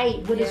right.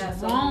 What is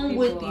wrong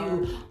with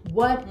you?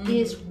 What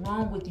is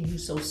wrong with you? You're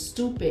so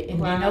stupid.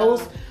 And then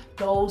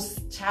those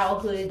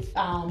childhood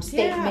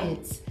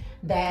statements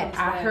that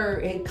I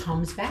heard, it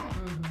comes back.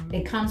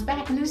 It comes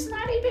back, and it's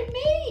not even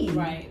me.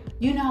 Right.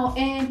 You know,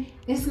 and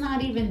it's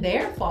not even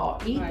their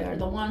fault either. Right.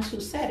 The ones who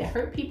said it.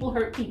 Hurt people,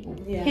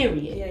 yeah.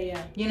 Period.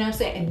 Yeah. You know what I'm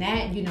saying? And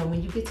that, you know,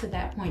 when you get to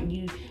that point,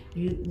 you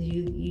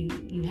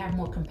have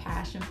more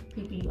compassion for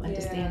people. You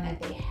understand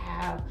that they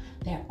have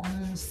their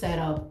own set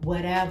of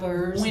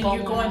whatever's when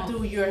you're going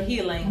through your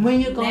healing.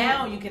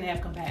 Now you can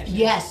have compassion.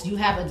 Yes, you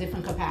have a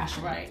different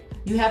compassion. Right.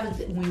 You have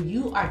when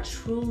you are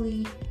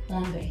truly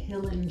on the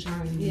healing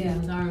journey, you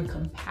learn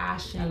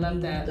compassion. I love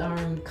you that.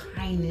 learn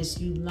kindness.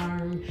 You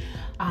learn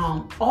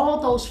all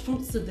those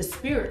fruits of the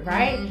Spirit,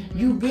 right?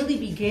 You really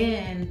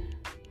begin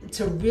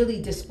to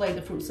really display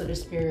the fruits of the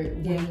Spirit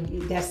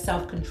when that's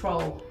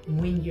self-control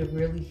when you're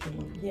really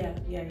healing. Yeah.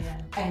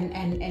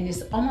 And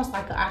it's almost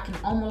like I can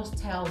almost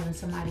tell when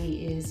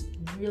somebody is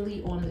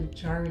really on the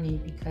journey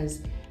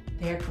because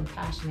their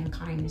compassion and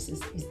kindness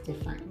is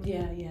different.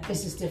 Yeah.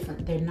 This is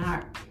different. They're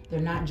not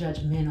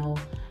judgmental.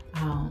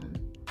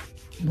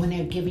 When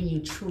they're giving you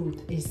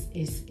truth,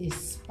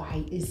 it's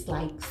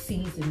like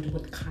seasoned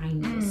with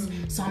kindness.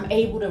 So I'm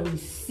able to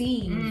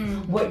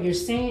receive what you're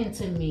saying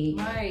to me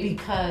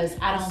because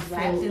I don't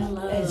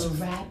feel it's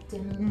wrapped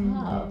in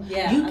love.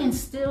 Yeah. You can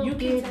still you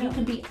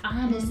can be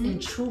honest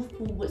and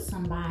truthful with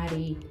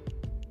somebody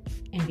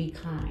and be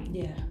kind.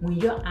 Yeah. When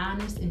you're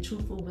honest and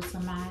truthful with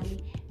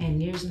somebody and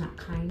there's not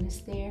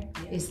kindness there,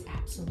 it's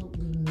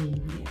absolutely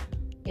mean.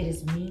 Yeah. It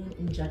is mean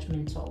and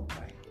judgmental.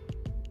 Right.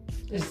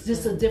 It's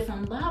just a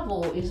different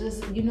level. It's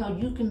just, you know,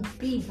 you can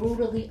be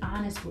brutally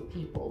honest with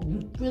people.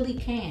 You really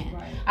can.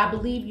 Right. I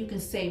believe you can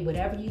say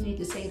whatever you need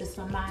to say to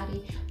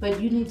somebody, but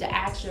you need to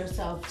ask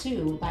yourself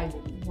too, like,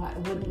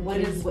 what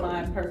is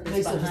my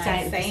purpose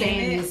behind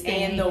saying it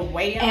and the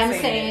way I'm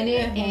saying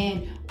it?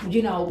 And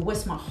you know,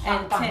 what's my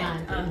heart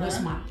behind it? What's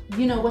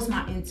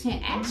my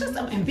intent? Ask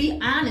yourself and be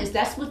honest.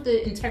 That's what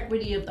the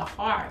integrity of the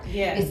heart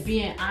is,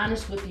 being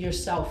honest with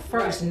yourself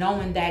first,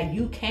 knowing that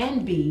you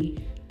can be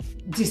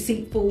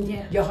deceitful.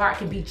 Your heart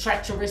can be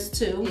treacherous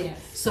too.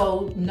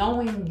 So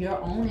knowing your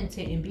own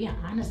intent and being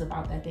honest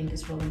about that thing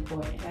is really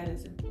important. That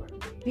is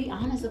important. Be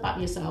honest about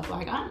yourself.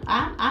 Like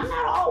I'm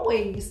not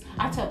always.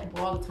 I tell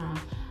people all the time.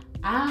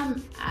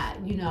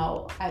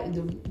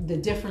 The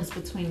difference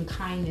between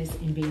kindness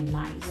and being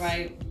nice.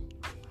 Right.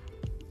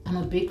 I'm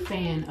a big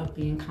fan of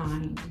being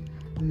kind.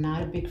 I'm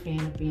not a big fan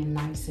of being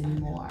nice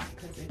anymore.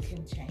 Because it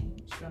can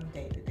change from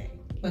day to day.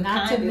 But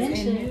not to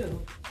mention,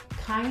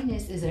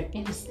 kindness is an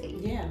inner state.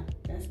 Yeah,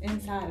 that's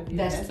inside of you.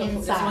 That's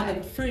inside. That's one of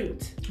the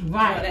fruit.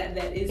 Right.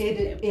 That is.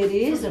 It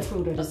is a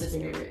fruit of the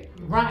Spirit.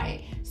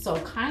 Right. So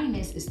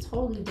kindness is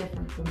totally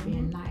different from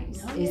being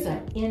nice. It's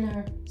an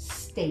inner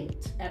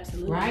state.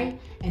 Absolutely.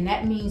 Right? And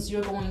that means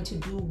you're going to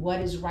do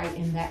what is right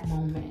in that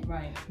moment.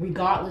 Right.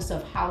 Regardless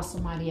of how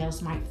somebody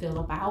else might feel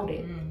about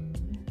it.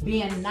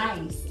 Being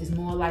nice is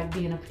more like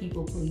being a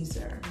people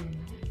pleaser.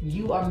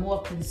 You are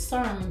more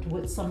concerned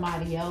with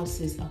somebody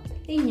else's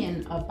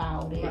opinion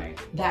about it. Right.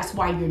 That's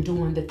why you're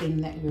doing the thing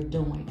that you're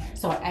doing.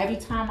 So every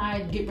time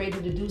I get ready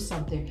to do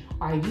something,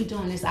 are you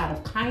doing this out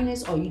of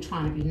kindness or are you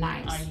trying to be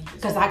nice?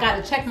 Because I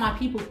got to check my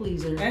people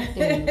pleaser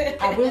thing.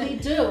 I really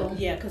do.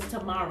 Yeah, because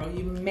tomorrow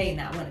you may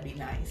not want to be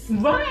nice.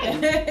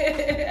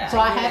 Right. So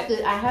I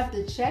have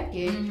to check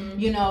it,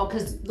 you know,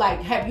 because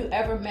like, have you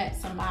ever met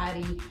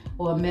somebody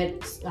or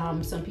met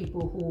some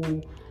people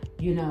who,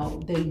 you know,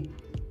 they,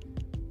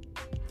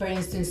 for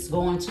instance,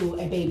 going to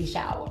a baby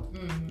shower.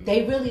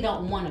 They really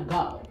don't want to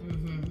go,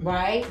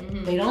 right?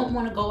 They don't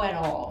want to go at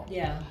all.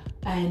 Yeah.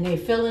 And they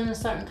feel in a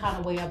certain kind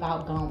of way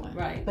about going.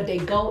 Right. But they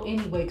go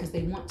anyway because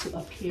they want to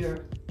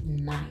appear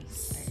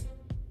nice.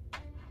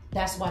 Right.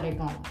 That's why they're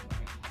going.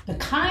 The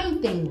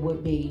kind thing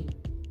would be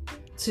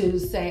to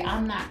say,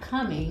 I'm not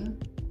coming.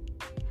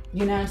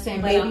 You know what I'm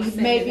saying?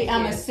 Maybe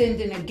I'm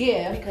sending a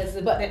gift. Because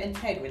of the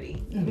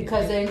integrity.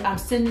 Because I'm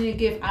sending a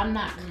gift, I'm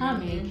not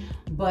coming.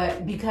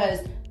 But because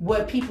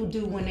what people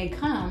do when they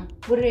come,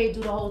 what do they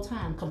do the whole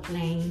time?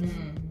 Complain,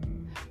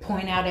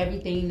 point out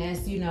everything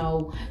that's, you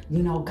know,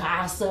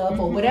 gossip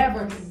or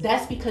whatever.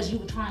 That's because you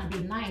were trying to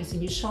be nice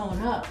and you're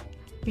showing up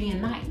being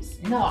nice.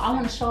 No, I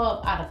want to show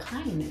up out of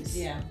kindness.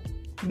 Yeah.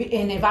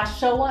 And if I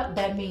show up,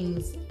 that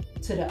means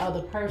to the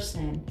other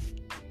person,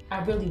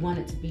 I really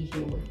wanted to be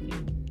here with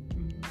you.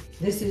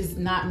 This is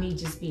not me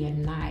just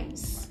being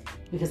nice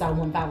because I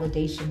want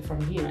validation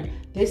from you. Right.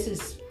 This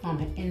is from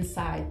an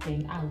inside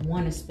thing. I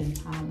want to spend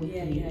time with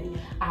you. Yeah.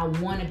 I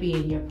want to be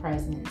in your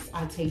presence.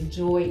 I take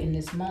joy in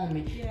this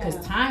moment because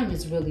time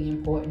is really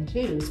important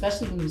too,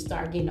 especially when you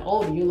start getting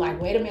older. You're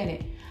like, wait a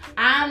minute,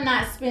 I'm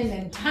not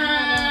spending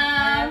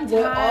time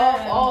with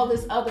all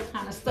this other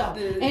kind of stuff.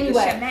 Anyway,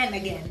 the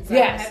shenanigans.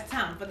 Yes. I don't have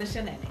time for the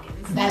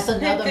shenanigans. That's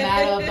another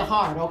matter of the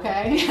heart,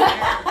 okay?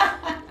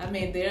 I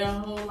mean, there are a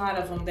whole lot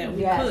of them that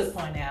we could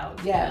point out.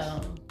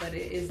 Yes. But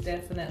it is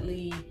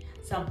definitely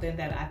something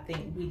that I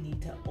think we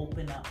need to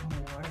open up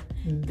more.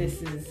 Mm-hmm.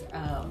 This is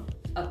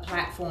a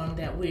platform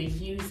that we're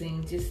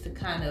using just to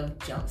kind of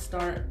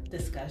jumpstart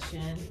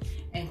discussion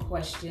and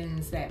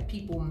questions that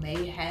people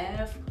may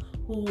have.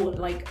 Who,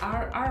 like,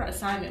 our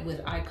assignment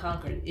with I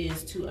Conquered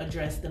is to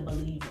address the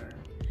believer.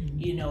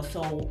 Mm-hmm.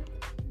 So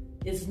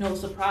it's no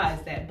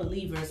surprise that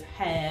believers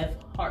have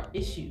heart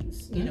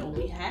issues. Mm-hmm.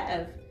 We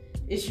have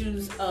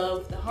issues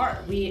of the heart.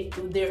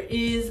 There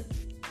is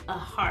a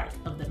heart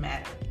of the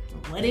matter.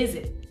 What is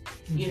it?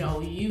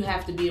 Mm-hmm. You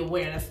have to be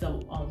aware. That's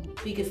the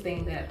biggest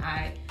thing that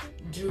I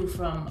drew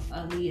from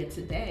Aaliyah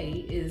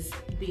today, is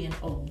being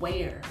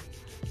aware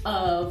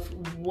of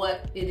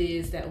what it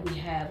is that we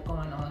have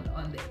going on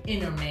the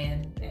inner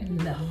man, mm-hmm.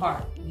 the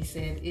heart. We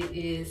said it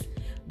is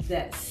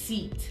that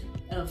seat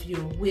of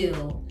your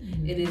will.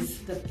 Mm-hmm. It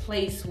is the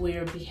place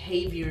where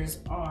behaviors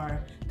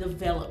are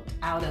developed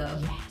out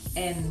of. Yes.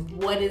 And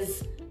what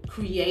is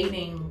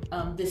creating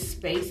this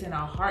space in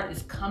our heart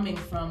is coming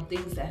from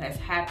things that has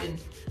happened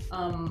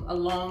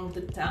along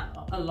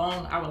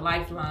our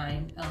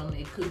lifeline.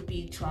 It could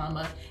be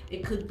trauma,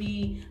 it could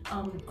be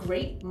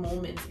great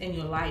moments in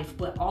your life,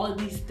 but all of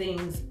these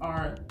things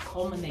are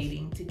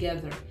culminating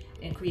together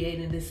and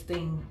creating this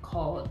thing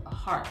called a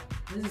heart.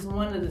 This is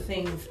one of the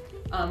things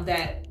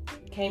that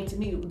came to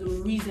me, the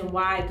reason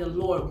why the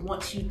Lord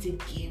wants you to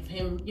give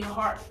him your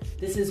heart.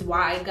 This is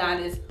why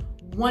God is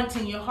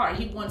wanting your heart.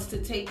 He wants to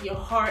take your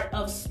heart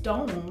of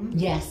stone,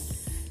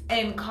 yes,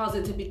 and cause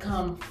it to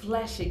become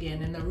flesh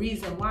again. And the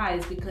reason why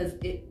is because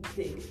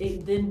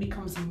it then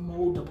becomes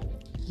moldable.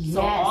 Yes.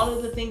 So all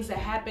of the things that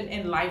happen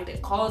in life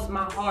that cause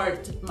my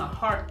heart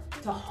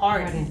to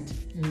harden,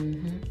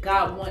 mm-hmm.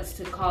 God wants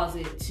to cause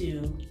it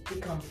to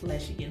become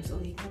flesh again, so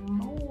he can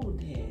mold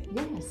it.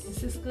 Yes,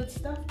 this is good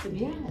stuff to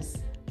me. Yes.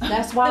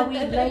 That's why we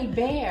lay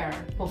bare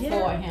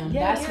before him.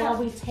 That's why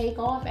we take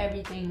off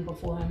everything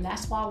before him.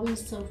 That's why we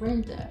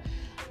surrender.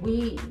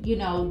 We,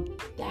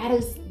 that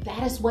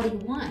is what he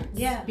wants.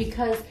 Yeah.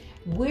 Because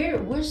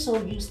we're so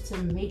used to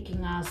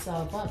making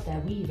ourselves up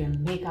that we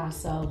even make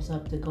ourselves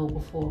up to go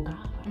before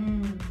God.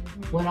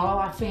 Mm-hmm. With all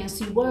our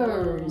fancy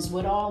words,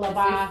 with all of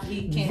our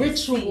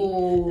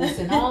rituals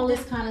and all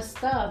this kind of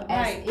stuff,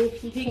 right. As if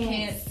he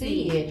can't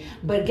see it.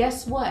 But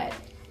guess what?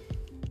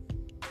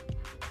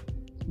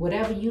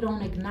 Whatever you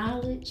don't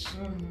acknowledge,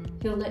 mm-hmm.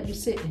 he'll let you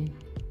sit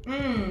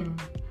in.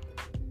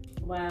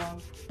 Wow.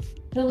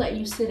 He'll let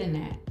you sit in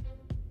that.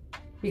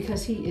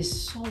 Because he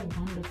is so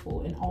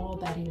wonderful in all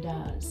that he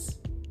does.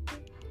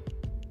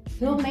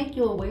 He'll make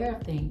you aware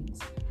of things.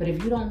 But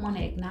if you don't want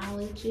to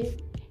acknowledge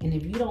it, and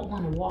if you don't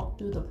want to walk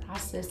through the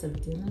process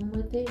of dealing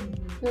with it,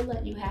 mm-hmm. he'll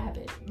let you have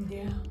it.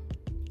 Yeah.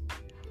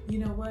 You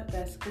know what?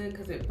 That's good,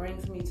 because it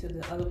brings me to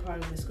the other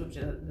part of the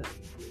scripture.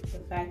 The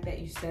fact that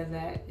you said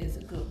that is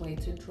a good way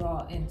to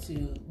draw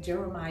into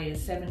Jeremiah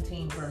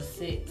 17 verse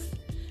 6.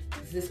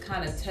 This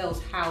kind of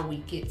tells how we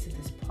get to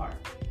this part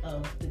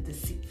of the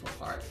deceitful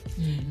heart.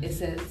 Mm-hmm. It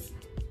says,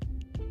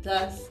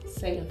 "Thus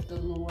saith the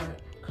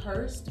Lord,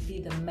 cursed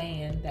be the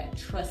man that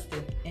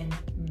trusteth in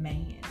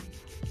man,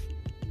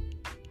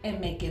 and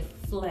maketh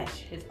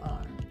flesh his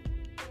arm,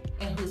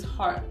 and whose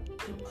heart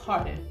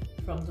departeth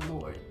from the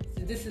Lord."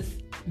 So this is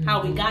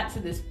how we got to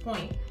this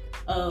point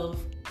of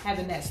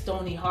having that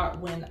stony heart.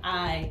 When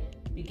I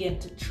begin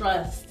to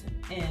trust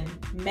in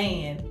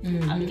man,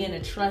 mm-hmm. I begin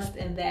to trust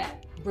in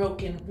that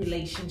broken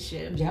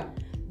relationship,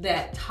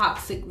 that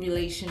toxic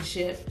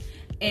relationship.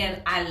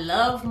 And I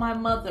love my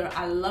mother,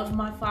 I love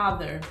my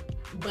father,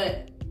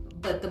 but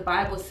the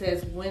Bible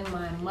says, when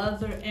my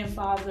mother and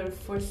father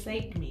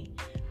forsake me,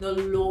 the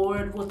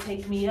Lord will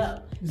take me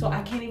up. Mm-hmm. So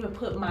I can't even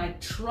put my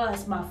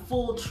trust, my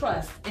full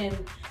trust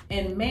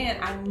in man.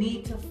 I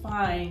need to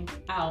find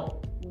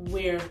out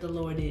where the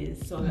Lord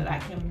is, so mm-hmm. that I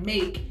can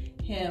make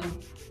him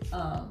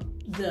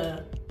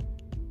the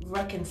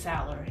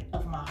reconciler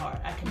of my heart.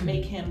 I can mm-hmm.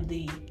 make him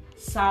the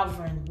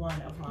sovereign one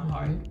of my mm-hmm.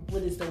 heart.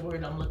 What is the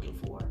word I'm looking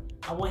for?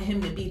 I want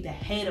him to be the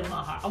head of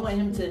my heart. I want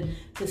him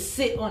to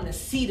sit on the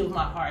seat of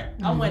my heart.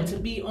 Mm-hmm. I want to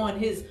be on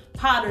his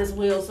potter's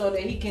wheel, so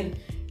that he can,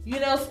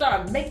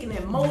 start making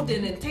and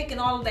molding and taking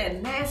all of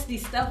that nasty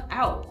stuff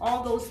out.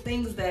 All those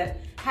things that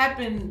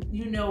happened,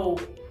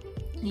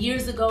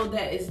 years ago,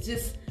 that is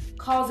just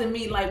causing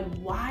me, like,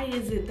 why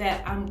is it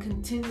that I'm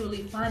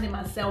continually finding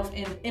myself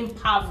in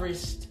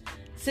impoverished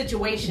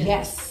situations?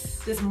 Yes.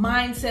 This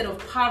mindset of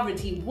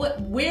poverty.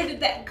 Where did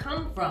that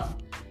come from?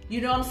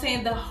 You know what I'm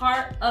saying? The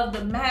heart of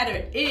the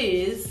matter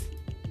is,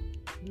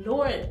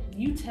 Lord,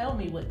 you tell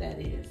me what that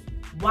is.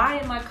 Why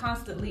am I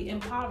constantly in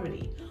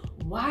poverty?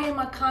 Why am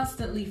I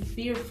constantly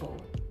fearful?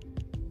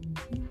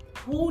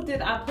 Who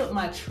did I put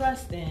my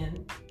trust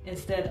in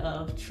instead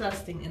of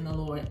trusting in the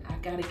Lord? I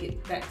got to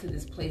get back to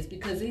this place,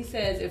 because he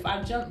says, if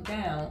I jump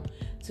down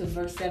to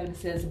verse 7, it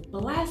says,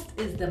 "Blessed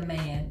is the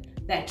man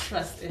that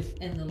trusteth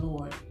in the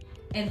Lord,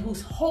 and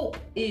whose hope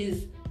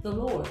is the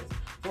Lord.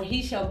 For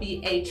he shall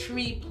be a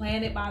tree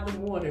planted by the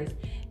waters,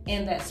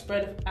 and that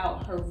spreadeth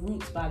out her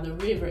roots by the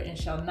river, and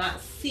shall not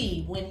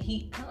see when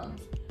heat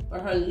comes. For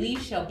her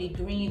leaf shall be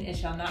green, and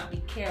shall not be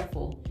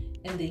careful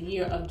in the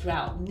year of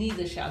drought,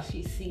 neither shall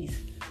she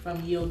cease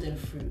from yielding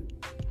fruit.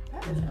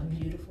 That is a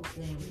beautiful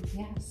thing.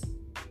 Yes.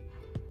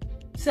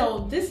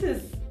 So this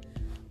is,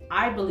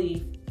 I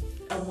believe,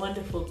 a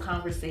wonderful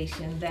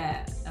conversation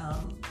that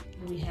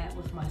we had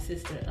with my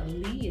sister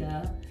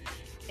Aaliyah,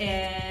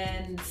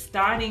 and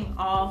starting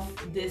off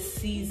this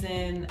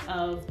season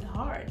of the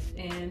heart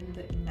and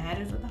the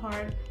matters of the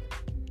heart.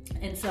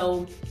 And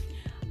so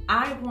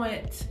I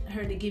want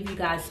her to give you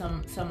guys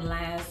some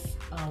last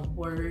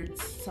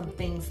words, some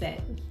things that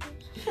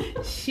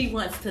she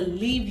wants to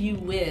leave you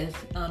with,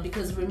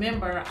 because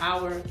remember,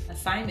 our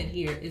assignment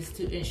here is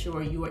to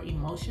ensure your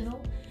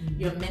emotional,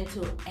 your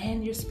mental,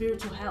 and your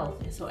spiritual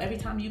health. And so every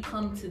time you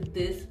come to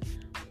this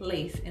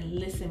place and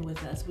listen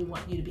with us, we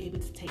want you to be able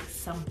to take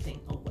something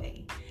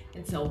away.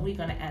 And so we're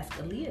going to ask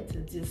Aaliyah to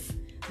just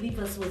leave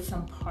us with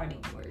some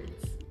parting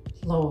words.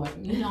 Lord,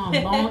 you know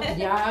I'm long,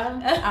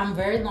 y'all. I'm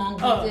very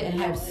long-winded and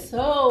have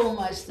so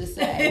much to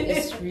say.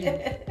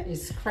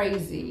 It's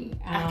crazy.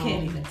 I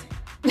can't even tell.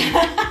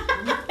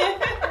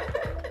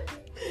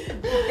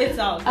 It's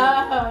all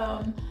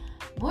good.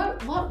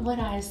 What would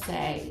I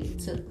say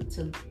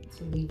to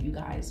leave you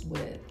guys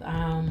with?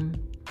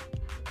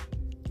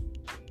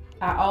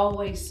 I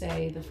always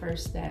say the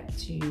first step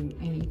to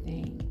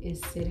anything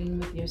is sitting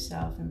with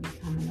yourself and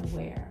becoming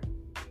aware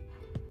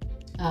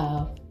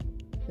of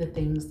the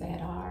things that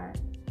are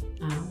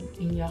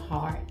in your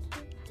heart,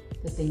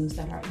 the things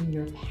that are in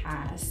your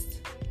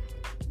past,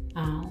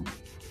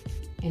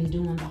 and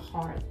doing the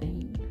hard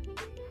thing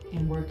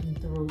and working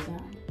through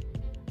them.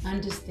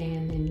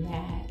 Understanding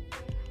that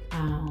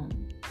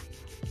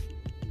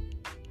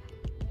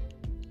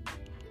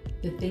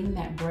the thing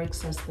that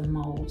breaks us the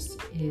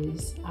most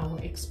is our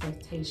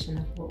expectation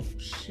of what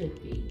should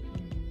be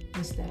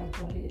instead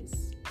of what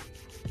is.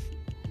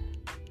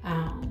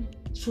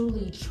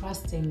 Truly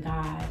trusting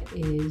God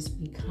is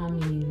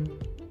becoming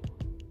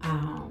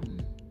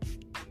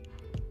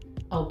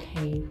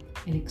okay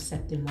and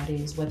accepting what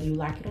is, whether you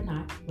like it or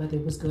not, whether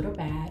it was good or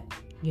bad,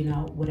 you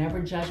know,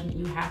 whatever judgment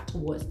you have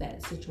towards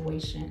that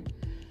situation.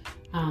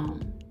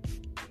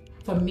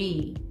 For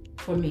me,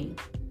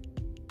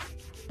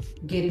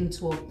 getting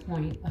to a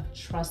point of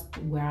trust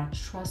where I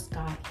trust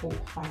God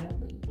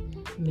wholeheartedly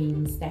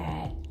means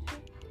that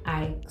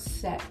I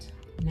accept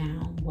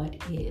now what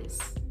is.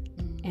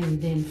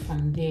 And then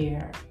from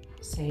there,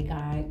 say,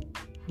 God,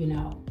 you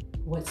know,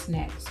 what's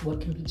next?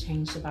 What can be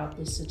changed about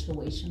this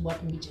situation? What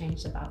can be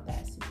changed about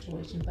that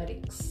situation? But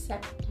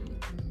accepting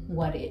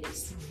what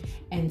is,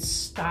 and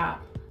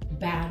stop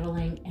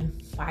battling and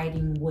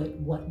fighting with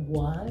what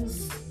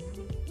was,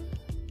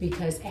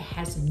 because it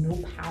has no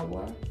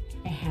power,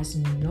 it has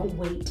no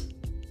weight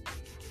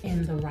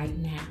in the right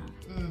now.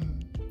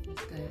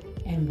 That's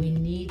good. And we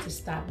need to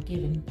stop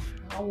giving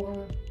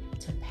power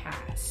to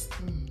past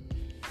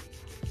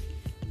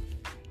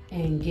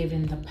and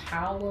giving the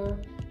power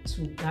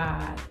to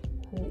God,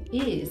 who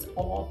is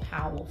all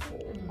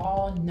powerful,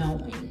 all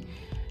knowing.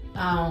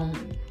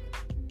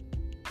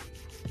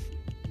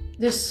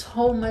 There's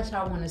so much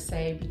I want to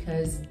say,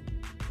 because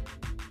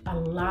a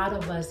lot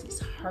of us is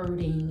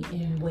hurting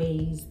in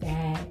ways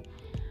that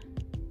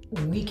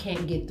we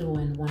can't get through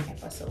in one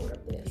episode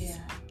of this. Yeah.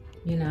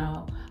 You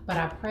know, but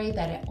I pray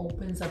that it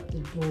opens up the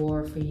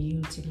door for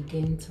you to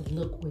begin to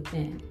look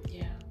within.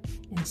 Yeah.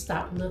 And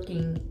stop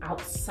looking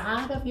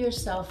outside of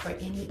yourself for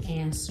any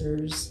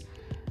answers,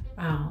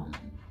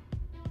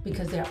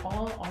 because they're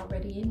all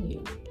already in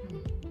you.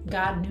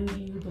 God knew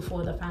you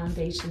before the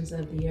foundations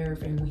of the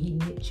earth, and when He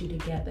knit you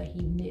together,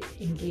 He knit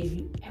and gave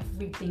you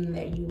everything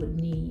that you would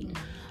need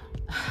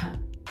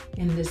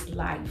in this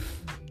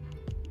life.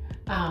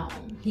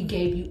 He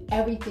gave you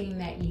everything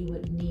that you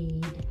would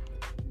need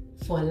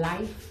for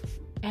life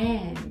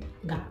and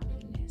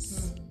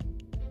godliness.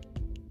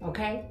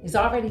 Okay? It's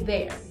already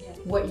there.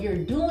 What you're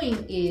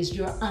doing is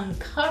you're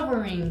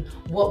uncovering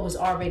what was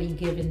already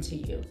given to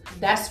you.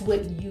 That's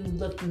what you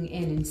looking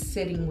in and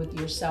sitting with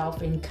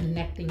yourself and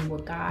connecting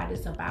with God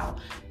is about.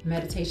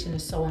 Meditation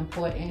is so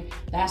important.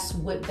 That's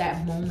what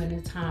that moment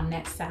in time,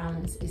 that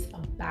silence is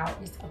about.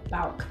 It's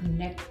about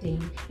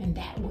connecting. And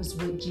that was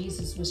what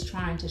Jesus was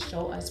trying to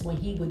show us when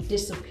He would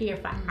disappear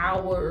for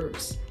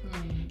hours.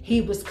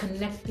 He was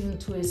connecting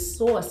to His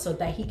source so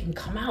that He can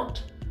come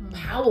out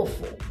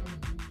powerful.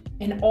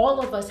 And all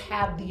of us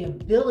have the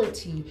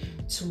ability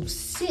to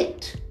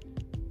sit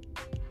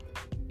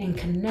and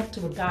connect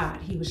with God.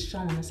 He was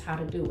showing us how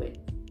to do it.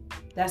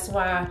 That's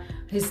why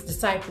His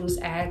disciples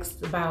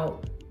asked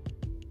about,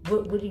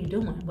 what are you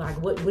doing? Like,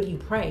 what do you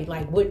pray?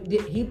 Like,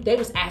 they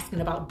was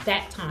asking about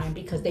that time,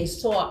 because they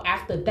saw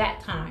after that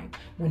time,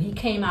 when He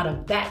came out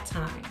of that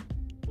time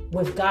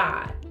with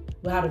God,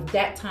 out of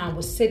that time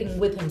was sitting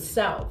with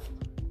Himself,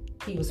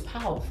 He was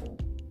powerful.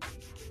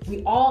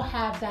 We all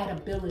have that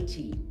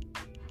ability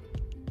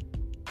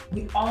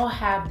We all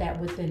have that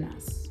within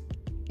us.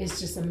 It's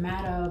just a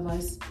matter of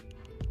us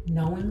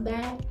knowing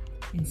that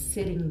and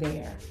sitting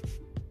there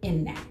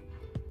in that.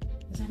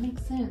 Does that make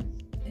sense?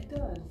 It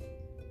does.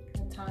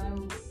 A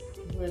time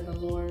where the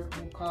Lord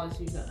will cause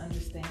you to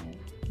understand.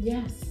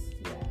 Yes.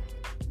 Yeah.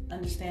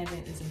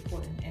 Understanding is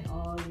important in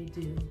all you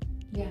do.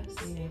 Yes.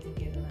 You need to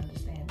get an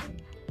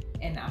understanding.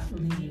 And I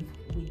believe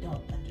we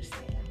don't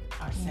understand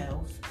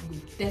ourselves. We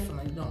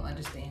definitely don't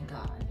understand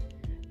God.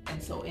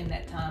 And so in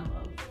that time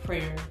of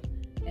prayer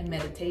and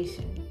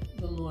meditation,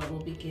 the Lord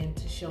will begin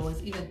to show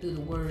us, even through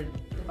the Word.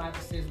 The Bible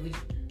says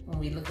when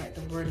we look at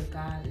the Word of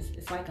God,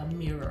 it's like a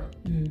mirror,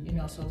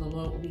 so the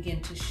Lord will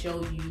begin to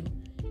show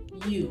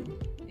you,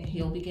 and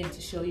He'll begin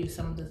to show you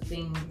some of the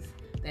things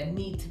that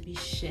need to be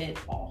shed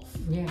off,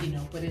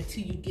 but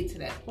until you get to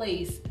that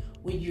place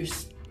where you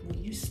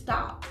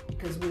stop,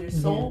 because we're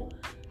so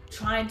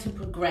trying to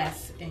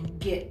progress and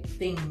get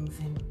things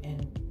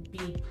and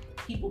be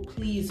people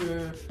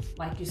pleaser,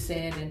 like you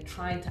said, and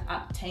trying to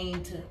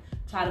obtain to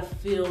try to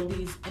fill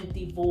these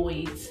empty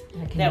voids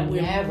that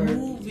we're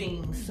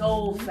moving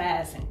so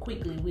fast and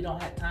quickly. We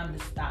don't have time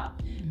to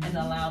stop and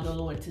allow the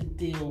Lord to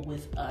deal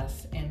with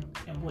us. And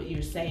what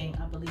you're saying,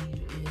 I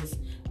believe, is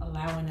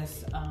allowing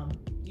us,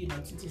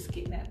 to just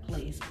get in that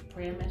place of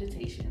prayer and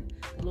meditation.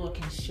 The Lord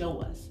can show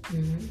us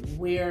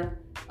where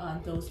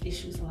those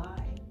issues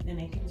lie, and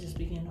they can just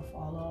begin to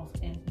fall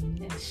off and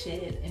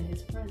shed in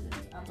His presence.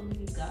 I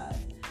believe God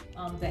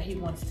that He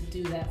wants to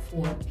do that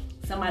for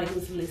somebody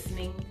who's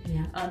listening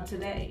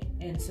today.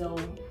 And so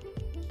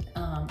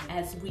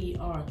as we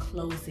are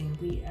closing,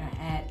 we are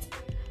at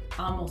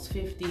almost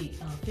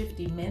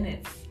 50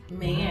 minutes.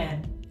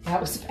 Man, that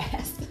was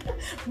fast.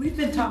 We've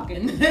been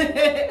talking.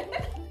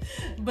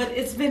 But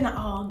it's been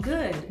all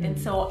good. And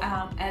so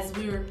as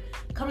we're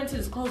coming to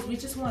this close, we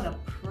just want to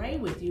pray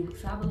with you,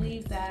 because I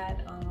believe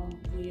that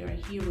we are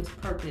here with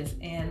purpose.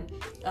 And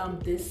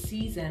this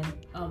season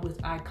with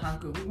I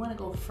Conquer, we want to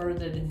go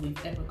further than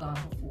we've ever gone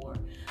before,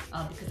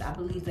 because I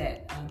believe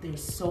that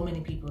there's so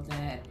many people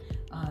that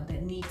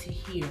need to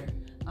hear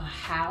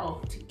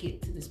how to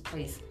get to this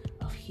place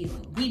of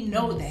healing. We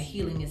know that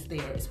healing is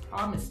there. It's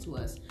promised to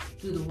us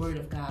through the Word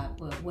of God.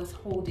 But what's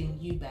holding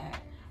you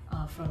back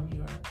from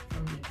your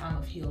time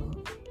of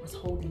healing? What's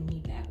holding me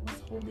back?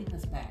 What's holding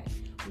us back?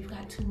 We've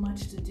got too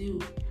much to do.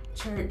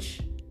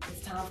 Church,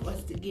 it's time for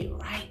us to get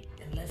right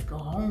and let's go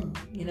home.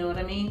 You know what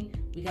I mean?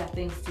 We got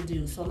things to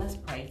do. So let's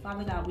pray.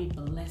 Father God, we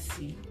bless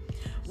you.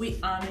 We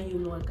honor you,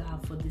 Lord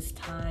God, for this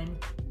time,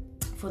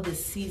 for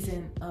this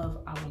season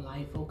of our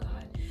life, oh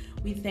God.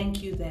 We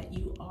thank you that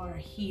you are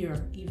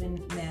here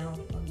even now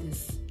on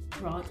this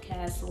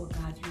broadcast, Lord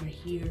God. You're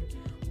here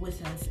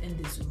with us in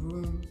this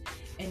room,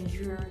 and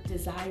you're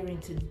desiring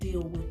to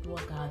deal with,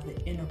 Lord God, the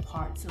inner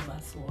parts of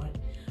us, Lord.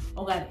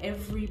 Oh God,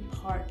 every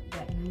part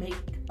that make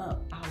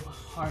up our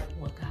heart,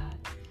 Lord God.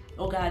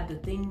 Oh God, the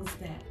things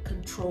that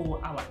control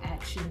our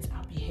actions,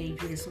 our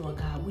behaviors, Lord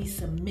God, we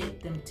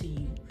submit them to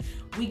you.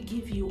 We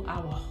give you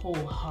our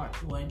whole heart,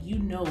 Lord. You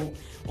know,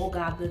 oh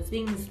God, the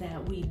things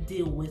that we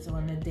deal with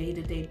on a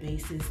day-to-day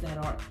basis that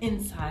are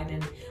inside,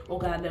 and oh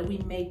God, that we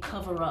may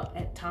cover up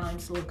at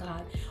times, Lord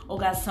God. Oh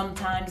God,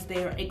 sometimes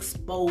they're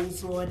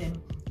exposed, Lord,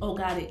 and oh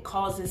God, it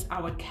causes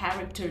our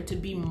character to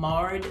be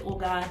marred, oh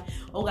God.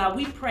 Oh God,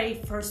 we pray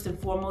first and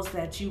foremost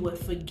that you would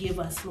forgive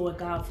us, Lord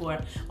God,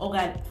 for, oh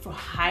God, for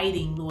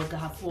hiding, Lord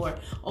God, for,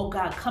 oh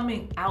God,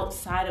 coming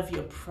outside of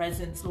your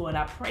presence, Lord.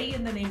 I pray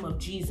in the name of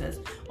Jesus,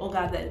 oh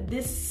God, that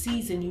this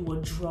season you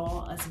will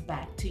draw us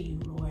back to you,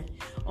 Lord.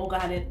 Oh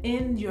God, and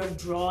in your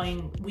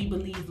drawing, we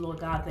believe, Lord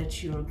God,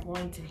 that you're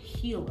going to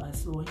heal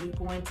us, Lord. You're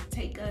going to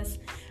take us,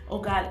 oh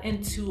God,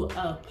 into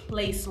a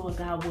place, Lord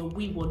God, where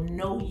we will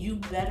know you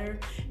better,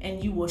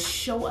 and you will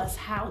show us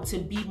how to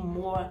be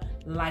more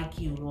like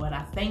you, Lord.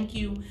 I thank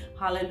you,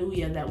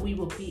 hallelujah, that we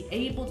will be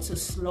able to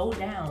slow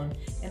down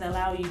and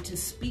allow you to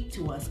speak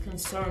to us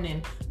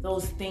concerning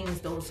those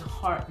things, those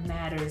heart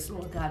matters,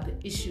 Lord God,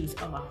 the issues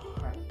of our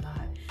heart, God.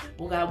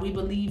 Oh God, we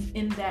believe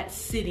in that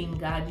sitting,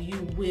 God, you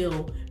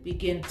will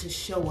begin to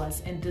show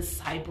us and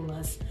disciple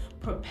us,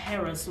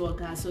 prepare us, Lord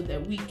God, so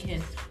that we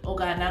can, oh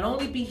God, not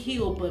only be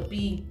healed, but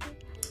be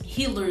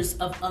healers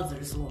of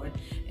others, Lord.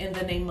 In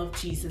the name of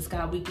Jesus,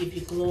 God, we give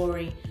you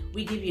glory,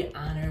 we give you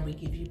honor, we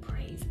give you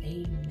praise.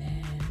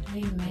 Amen.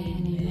 Amen.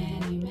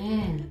 Amen.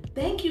 Amen.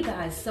 Thank you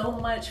guys so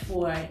much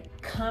for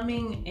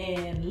coming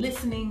and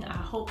listening. I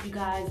hope you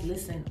guys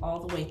listened all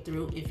the way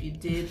through. If you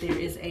did, there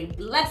is a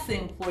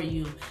blessing for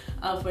you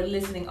for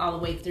listening all the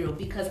way through,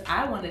 because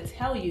I want to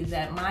tell you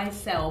that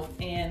myself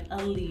and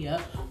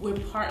Aaliyah, we're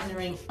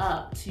partnering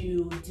up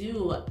to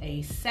do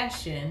a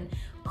session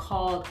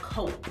called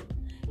Cope.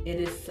 It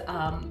is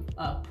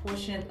a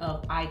portion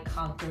of I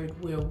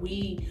Conquered, where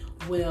we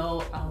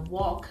will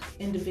walk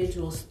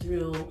individuals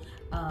through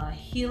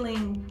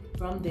healing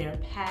from their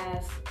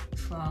past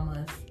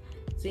traumas,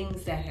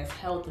 things that have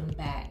held them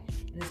back,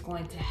 and it's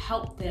going to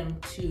help them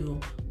to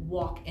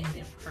walk in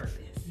their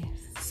purpose. Yes.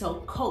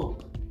 So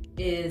Cope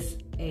is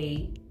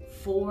a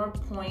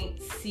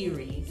 4-point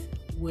series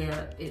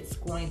where it's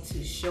going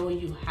to show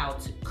you how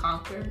to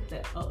conquer.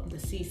 The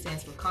C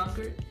stands for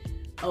conquered.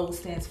 O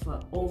stands for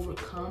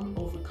overcome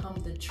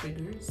the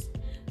triggers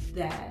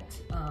that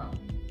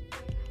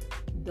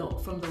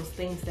from those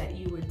things that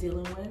you were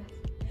dealing with.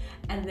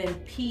 And then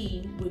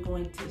P, we're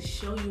going to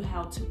show you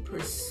how to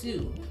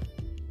pursue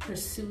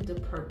the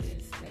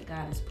purpose that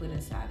God has put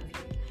inside of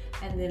you.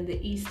 And then the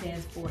E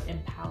stands for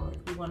empowered.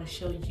 We want to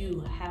show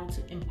you how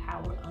to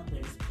empower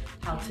others,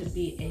 how to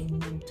be a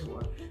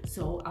mentor.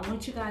 So I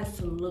want you guys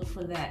to look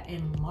for that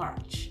in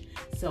March.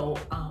 So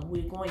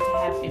we're going to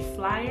have a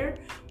flyer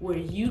where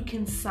you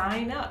can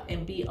sign up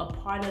and be a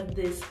part of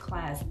this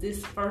class.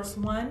 This first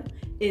one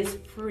is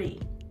free.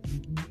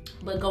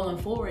 But going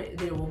forward,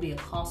 there will be a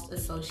cost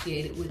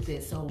associated with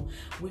it. So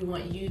we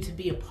want you to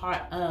be a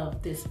part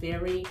of this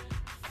very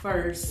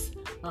first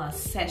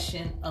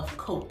session of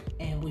COPE,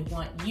 and we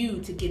want you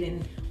to get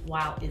in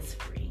while it's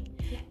free.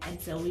 And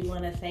so we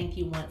want to thank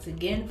you once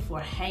again for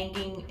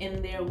hanging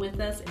in there with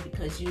us, and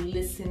because you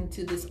listened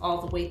to this all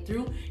the way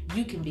through,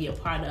 you can be a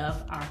part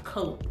of our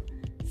COPE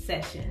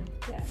session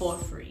for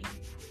free.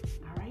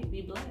 All right,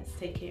 be blessed.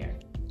 Take care.